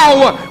your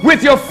power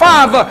with your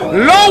father.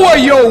 Lower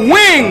your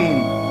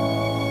wing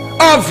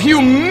of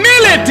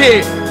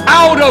humility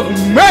out of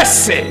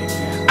mercy,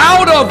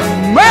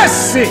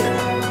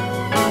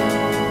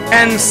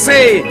 and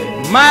say,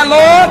 my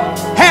Lord,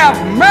 have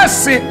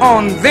mercy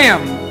on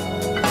them.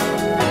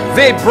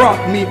 They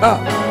brought me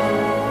up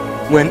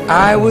when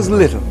I was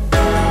little.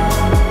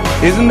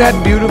 Isn't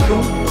that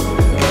beautiful?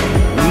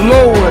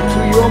 Lower to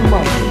your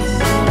mothers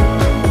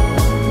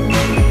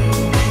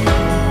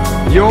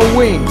your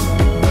wing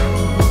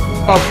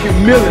of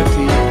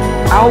humility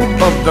out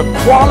of the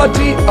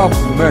quality of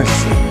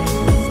mercy,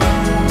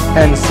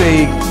 and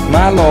say,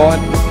 my Lord,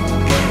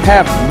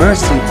 have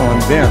mercy on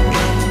them,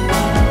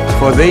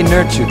 for they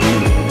nurtured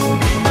me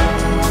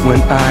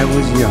when I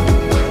was young.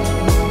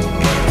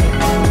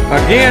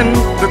 Again,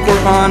 the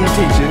Quran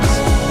teaches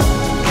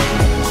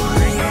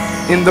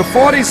in the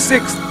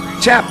 46th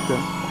chapter,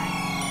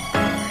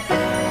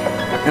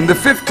 in the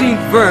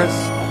 15th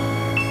verse,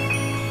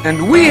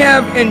 and we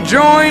have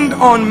enjoined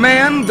on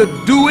man the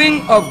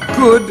doing of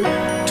good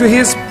to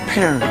his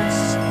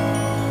parents.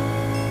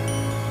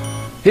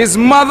 His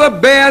mother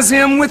bears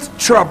him with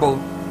trouble,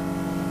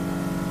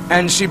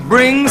 and she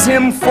brings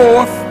him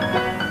forth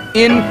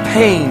in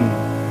pain.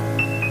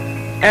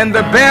 And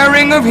the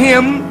bearing of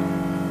him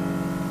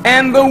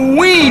and the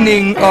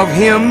weaning of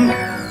him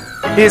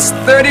is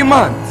 30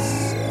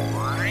 months,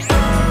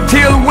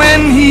 till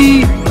when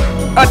he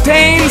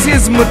attains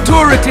his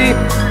maturity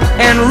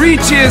and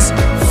reaches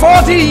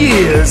 40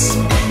 years,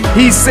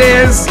 he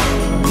says,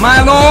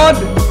 my Lord,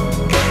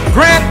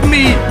 grant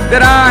me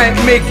that I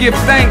may give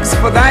thanks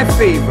for thy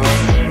favor,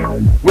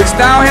 which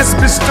thou hast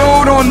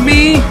bestowed on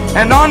me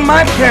and on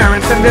my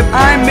parents, and that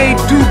I may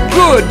do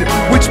good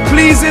which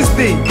pleases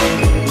thee,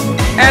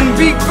 and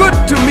be good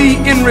to me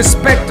in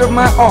respect of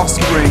my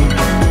offspring.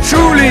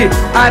 Truly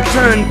I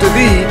turn to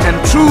thee, and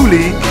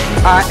truly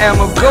I am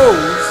of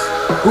those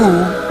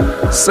who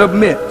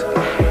submit.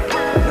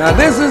 Now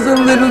this is a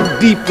little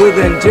deeper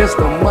than just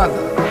a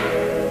mother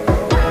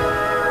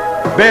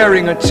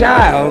bearing a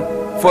child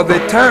for the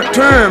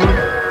term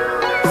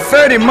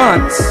 30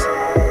 months,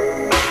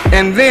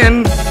 and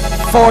then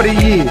 40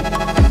 years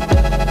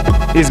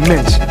is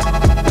mentioned.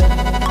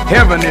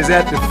 Heaven is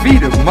at the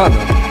feet of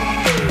Mother,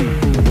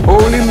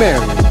 Holy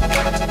Mary,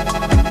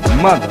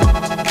 Mother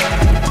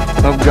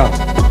of God.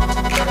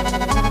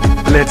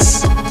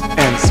 Let's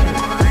answer.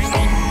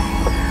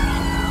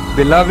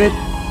 Beloved,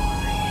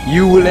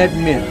 you will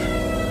admit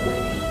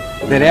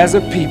that as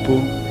a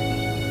people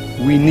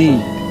we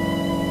need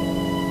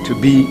to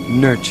be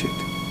nurtured.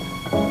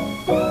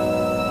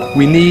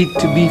 We need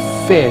to be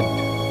fed.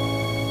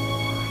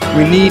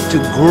 We need to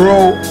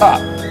grow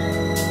up.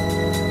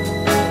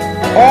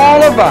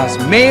 All of us,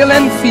 male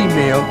and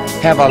female,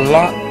 have a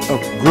lot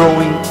of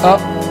growing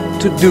up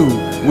to do,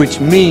 which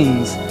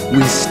means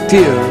we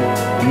still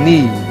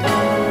need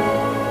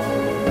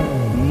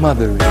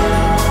mothering.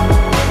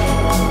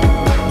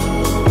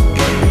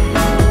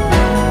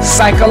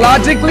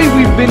 Psychologically,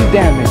 we've been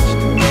damaged.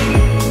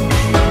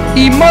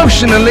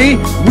 Emotionally,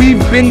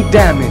 we've been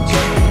damaged.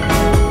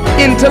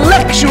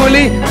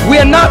 Intellectually,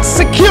 we're not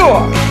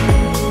secure.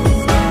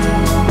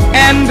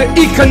 And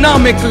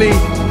economically,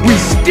 we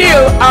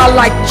still are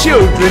like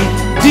children,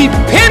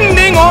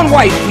 depending on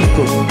white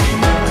people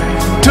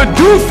to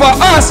do for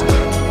us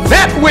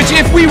that which,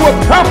 if we were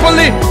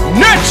properly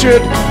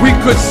nurtured, we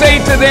could say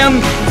to them,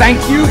 thank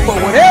you for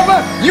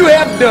whatever you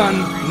have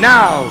done.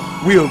 Now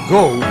we'll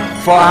go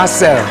for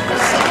ourselves.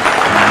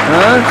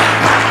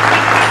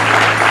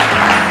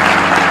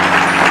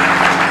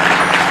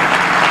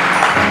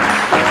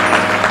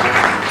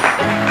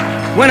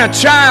 When a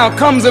child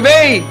comes of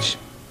age,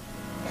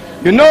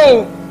 you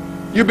know,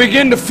 you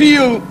begin to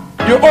feel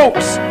your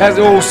oats, as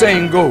the old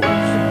saying goes.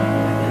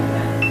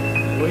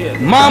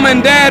 Mom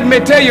and dad may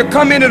tell you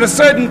come in at a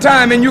certain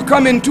time and you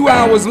come in 2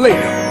 hours later.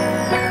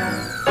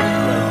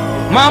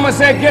 Mama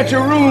said, get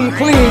your room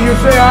clean. You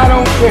say, I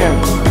don't care.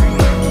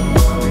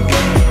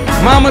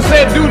 Mama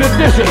said, do the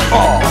dishes.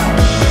 Oh.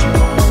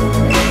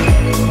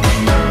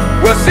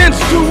 Well, since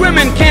two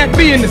women can't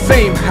be in the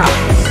same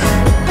house,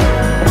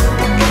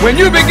 when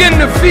you begin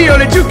to feel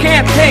that you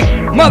can't take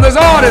mother's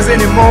orders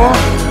anymore,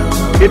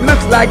 it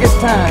looks like it's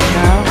time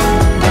now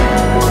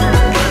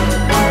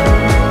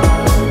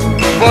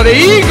for the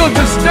eagle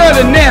to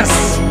stir the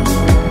nest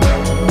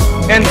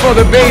and for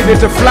the baby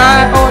to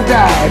fly or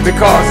die,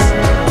 because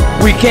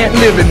we can't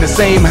live in the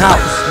same house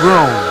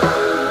grown.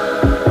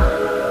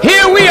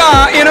 Here we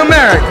are in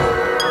America.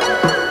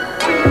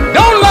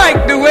 Don't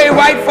like the way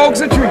white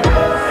folks are treated.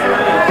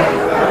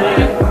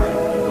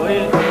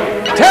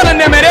 Telling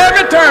them at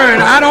every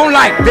turn, I don't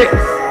like this.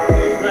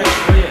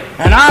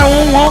 And I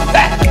don't want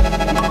that.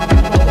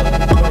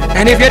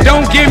 And if you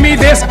don't give me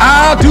this,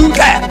 I'll do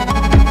that.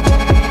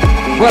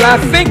 Well, I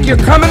think you're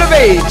coming of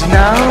age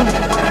now.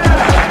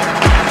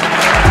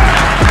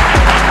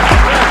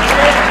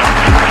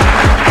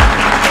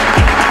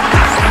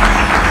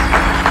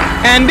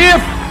 And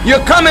if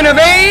you're coming of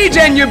age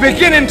and you're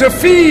beginning to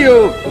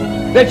feel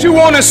that you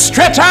want to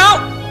stretch out,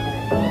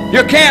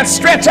 you can't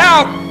stretch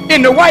out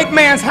in the white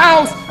man's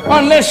house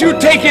unless you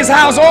take his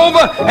house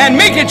over and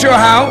make it your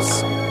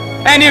house.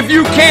 And if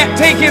you can't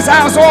take his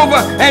house over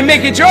and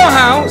make it your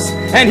house,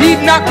 and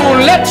he's not going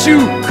to let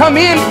you come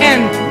in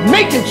and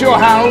make it your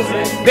house,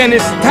 then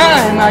it's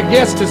time, I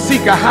guess, to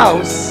seek a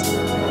house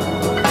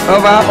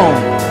of our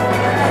own.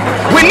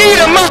 We need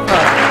a mother.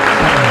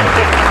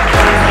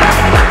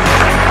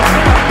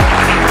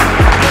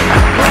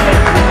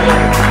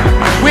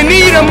 We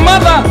need a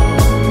mother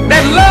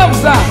that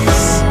loves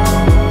us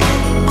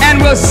and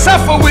will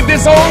suffer with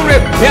this old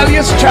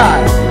rebellious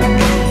child.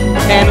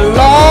 And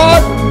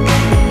Lord,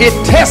 it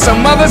tests a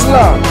mother's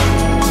love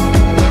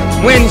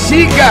when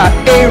she got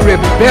a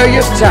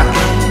rebellious child.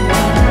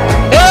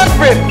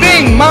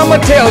 Everything mama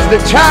tells the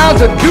child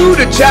to do,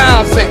 the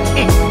child says,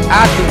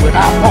 I do what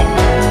I want.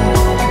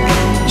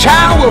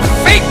 Child will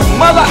fake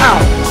mother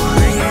out,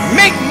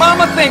 make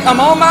mama think I'm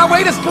on my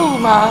way to school,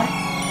 Ma,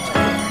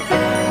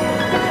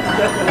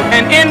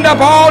 and end up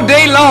all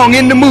day long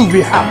in the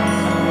movie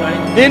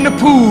house, in the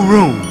pool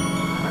room,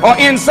 or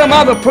in some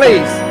other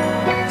place,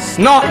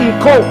 snorting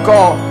coke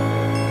or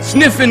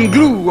sniffing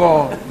glue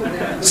or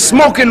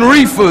smoking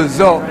reefers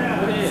or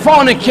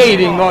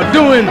fornicating or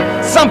doing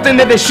something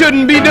that they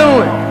shouldn't be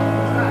doing.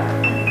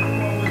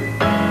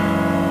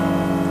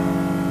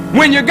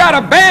 When you got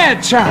a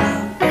bad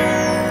child,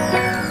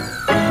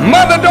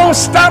 mother don't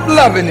stop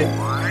loving it.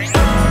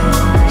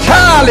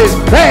 Child is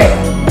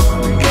bad.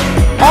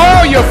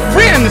 All your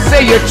friends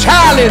say your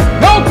child is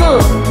no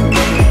good.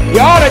 You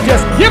ought to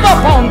just give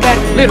up on that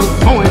little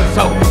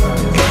so-and-so.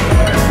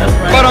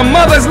 But a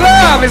mother's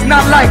love is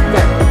not like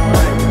that.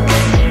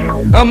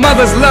 A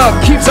mother's love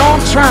keeps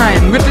on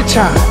trying with the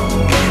child.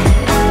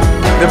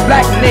 The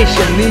black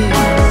nation needs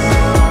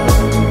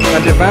a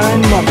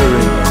divine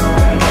mothering.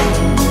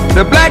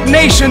 The black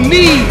nation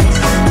needs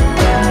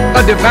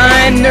a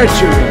divine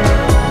nurturing.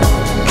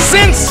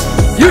 Since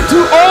you're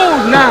too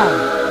old now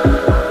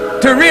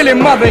to really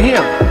mother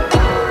him,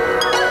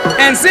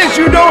 and since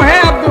you don't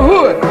have the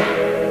hood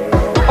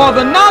or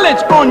the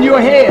knowledge on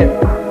your head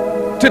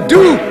to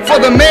do for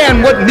the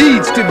man what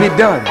needs to be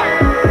done,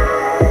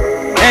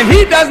 and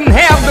he doesn't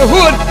have the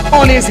hood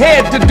on his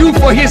head to do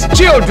for his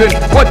children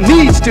what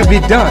needs to be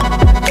done,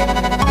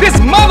 this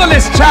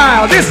motherless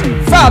child, this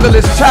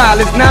fatherless child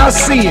is now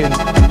seeing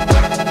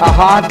a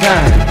hard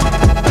time.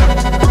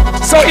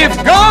 So if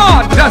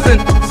God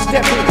doesn't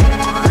step in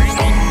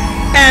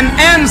and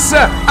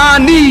answer our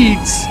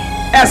needs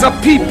as a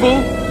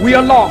people, we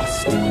are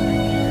lost.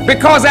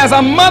 Because as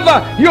a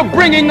mother, you're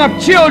bringing up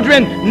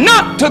children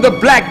not to the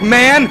black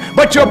man,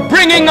 but you're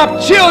bringing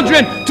up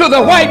children to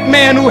the white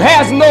man who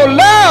has no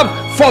love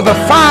for the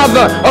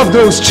father of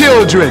those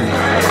children.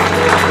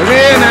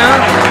 Here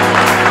now.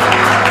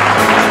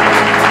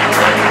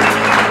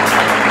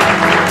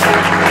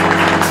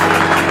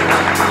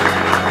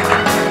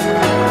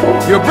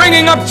 You're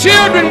bringing up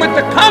children with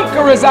the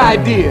conqueror's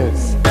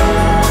ideas.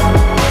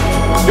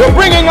 You're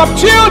bringing up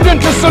children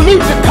to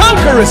salute the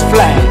conqueror's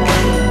flag,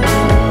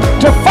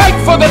 to fight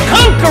for the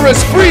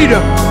conqueror's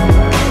freedom,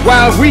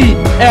 while we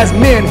as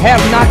men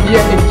have not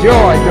yet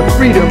enjoyed the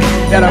freedom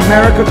that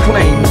America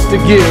claims to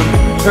give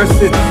her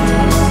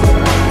citizens.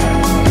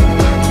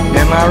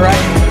 Am I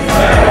right?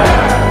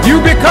 You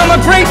become a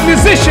great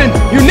musician,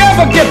 you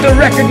never get the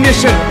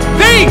recognition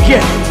they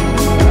get.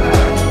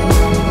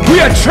 We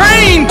are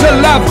trained to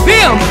love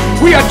them.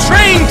 We are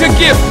trained to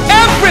give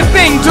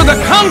everything to the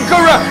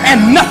conqueror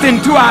and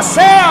nothing to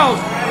ourselves.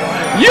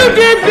 You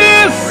did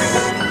this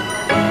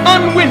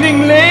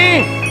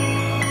unwittingly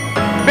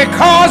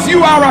because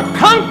you are a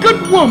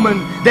conquered woman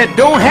that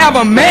don't have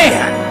a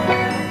man.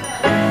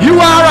 You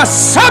are a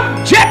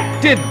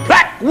subjected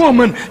black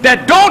woman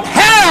that don't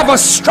have a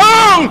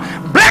strong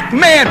black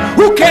man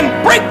who can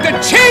break the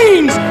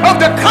chains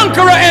of the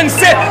conqueror and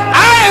say,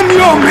 I am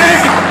your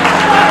man.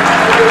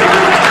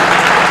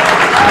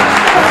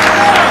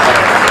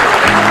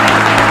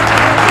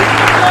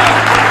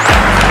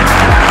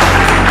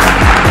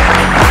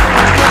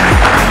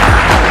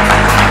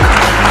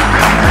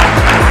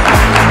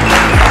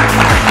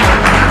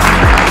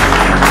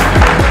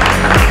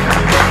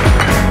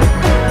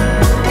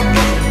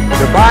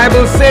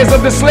 days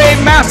of the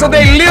slave master,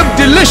 they lived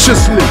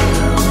deliciously.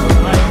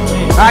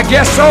 I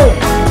guess so.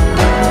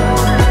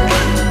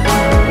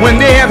 When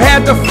they have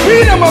had the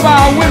freedom of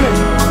our women,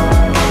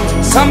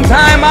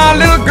 sometime our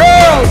little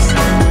girls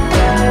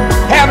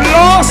have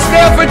lost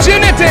their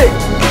virginity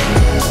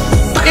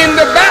in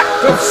the back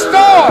of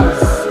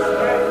stores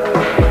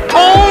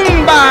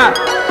owned by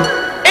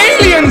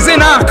aliens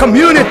in our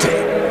community.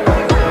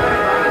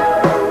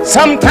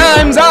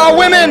 Sometimes our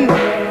women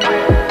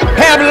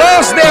have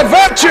lost their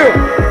virtue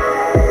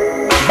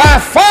by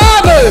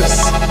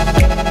fathers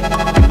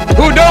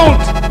who don't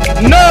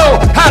know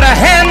how to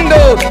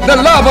handle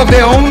the love of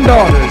their own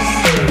daughters.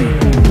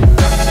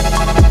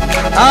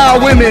 Our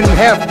women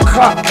have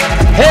caught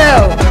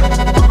hell.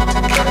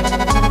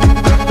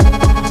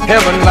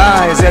 Heaven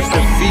lies at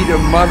the feet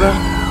of mother.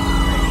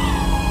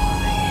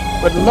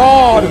 But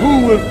Lord,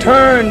 who will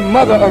turn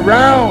mother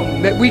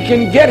around that we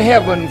can get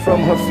heaven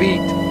from her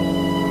feet?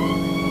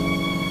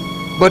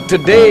 But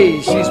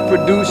today she's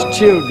produced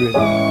children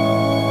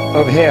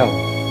of hell.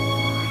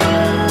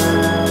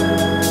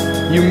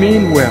 You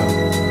mean well.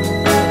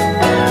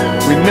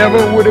 We never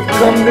would have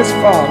come this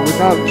far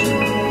without you.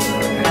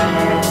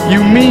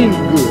 You mean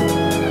good.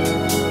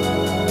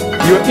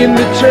 You're in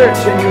the church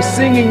and you're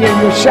singing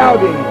and you're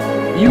shouting.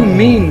 You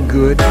mean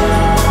good.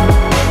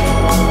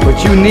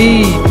 But you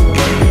need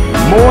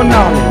more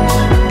knowledge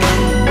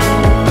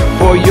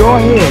for your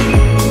head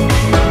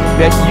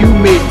that you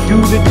may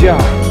do the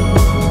job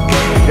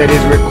that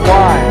is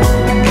required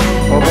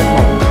of a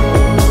home.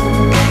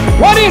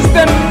 What is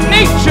the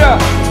nature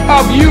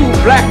of you,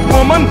 black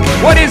woman?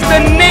 What is the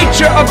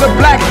nature of the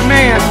black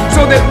man,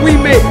 so that we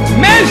may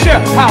measure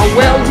how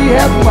well we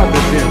have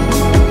mothered them?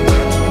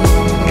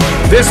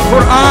 This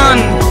Quran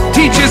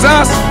teaches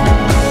us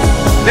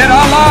that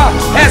Allah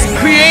has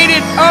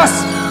created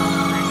us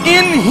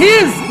in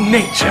His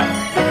nature,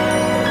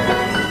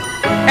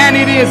 and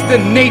it is the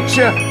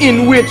nature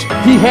in which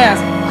He has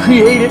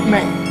created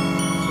man.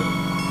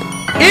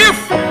 If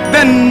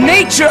the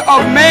nature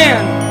of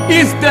man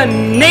is the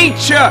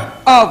nature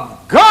of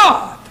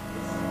God,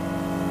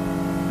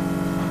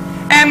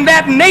 and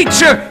that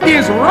nature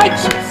is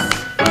righteous,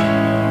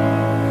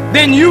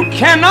 then you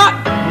cannot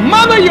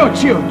mother your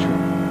children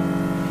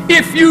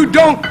if you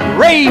don't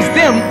raise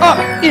them up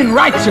in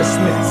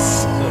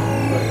righteousness.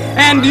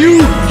 And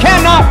you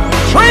cannot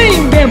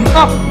train them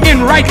up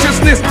in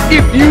righteousness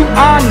if you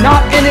are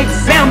not an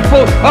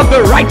example of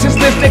the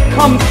righteousness that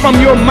comes from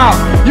your mouth.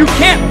 You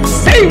can't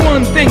say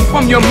one thing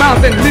from your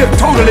mouth and live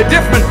totally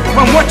different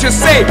from what you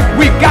say.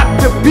 We've got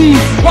to be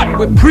what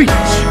we preach.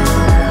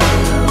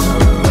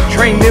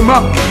 Train them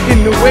up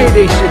in the way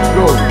they should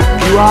go.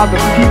 You are the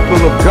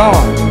people of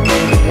God,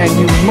 and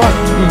you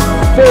must be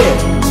fed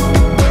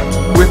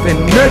with a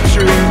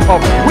nurturing of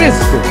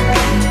wisdom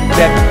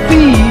that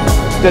feeds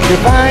the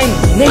divine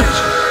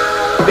nature,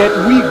 that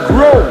we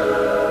grow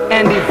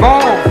and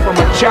evolve from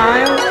a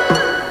child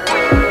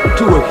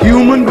to a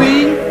human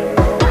being,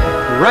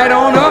 right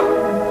on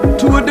up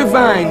to a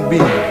divine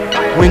being.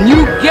 When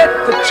you get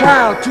the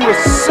child to a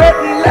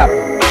certain level,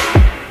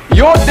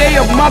 your day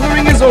of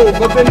mothering is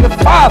over, then the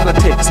father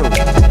takes over.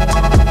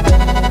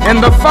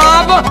 And the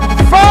father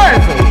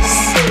fathers.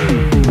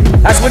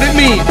 That's what it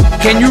means.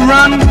 Can you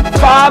run,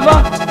 father?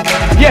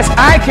 Yes,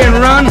 I can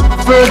run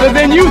further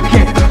than you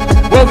can.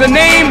 Well, the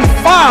name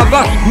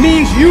father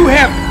means you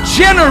have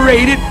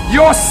generated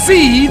your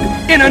seed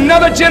in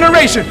another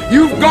generation.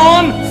 You've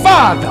gone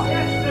farther.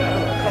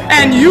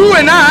 And you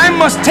and I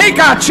must take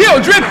our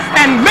children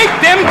and make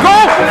them go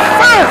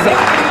further.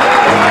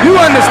 You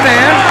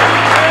understand?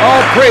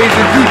 All praise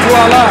is due to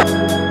Allah.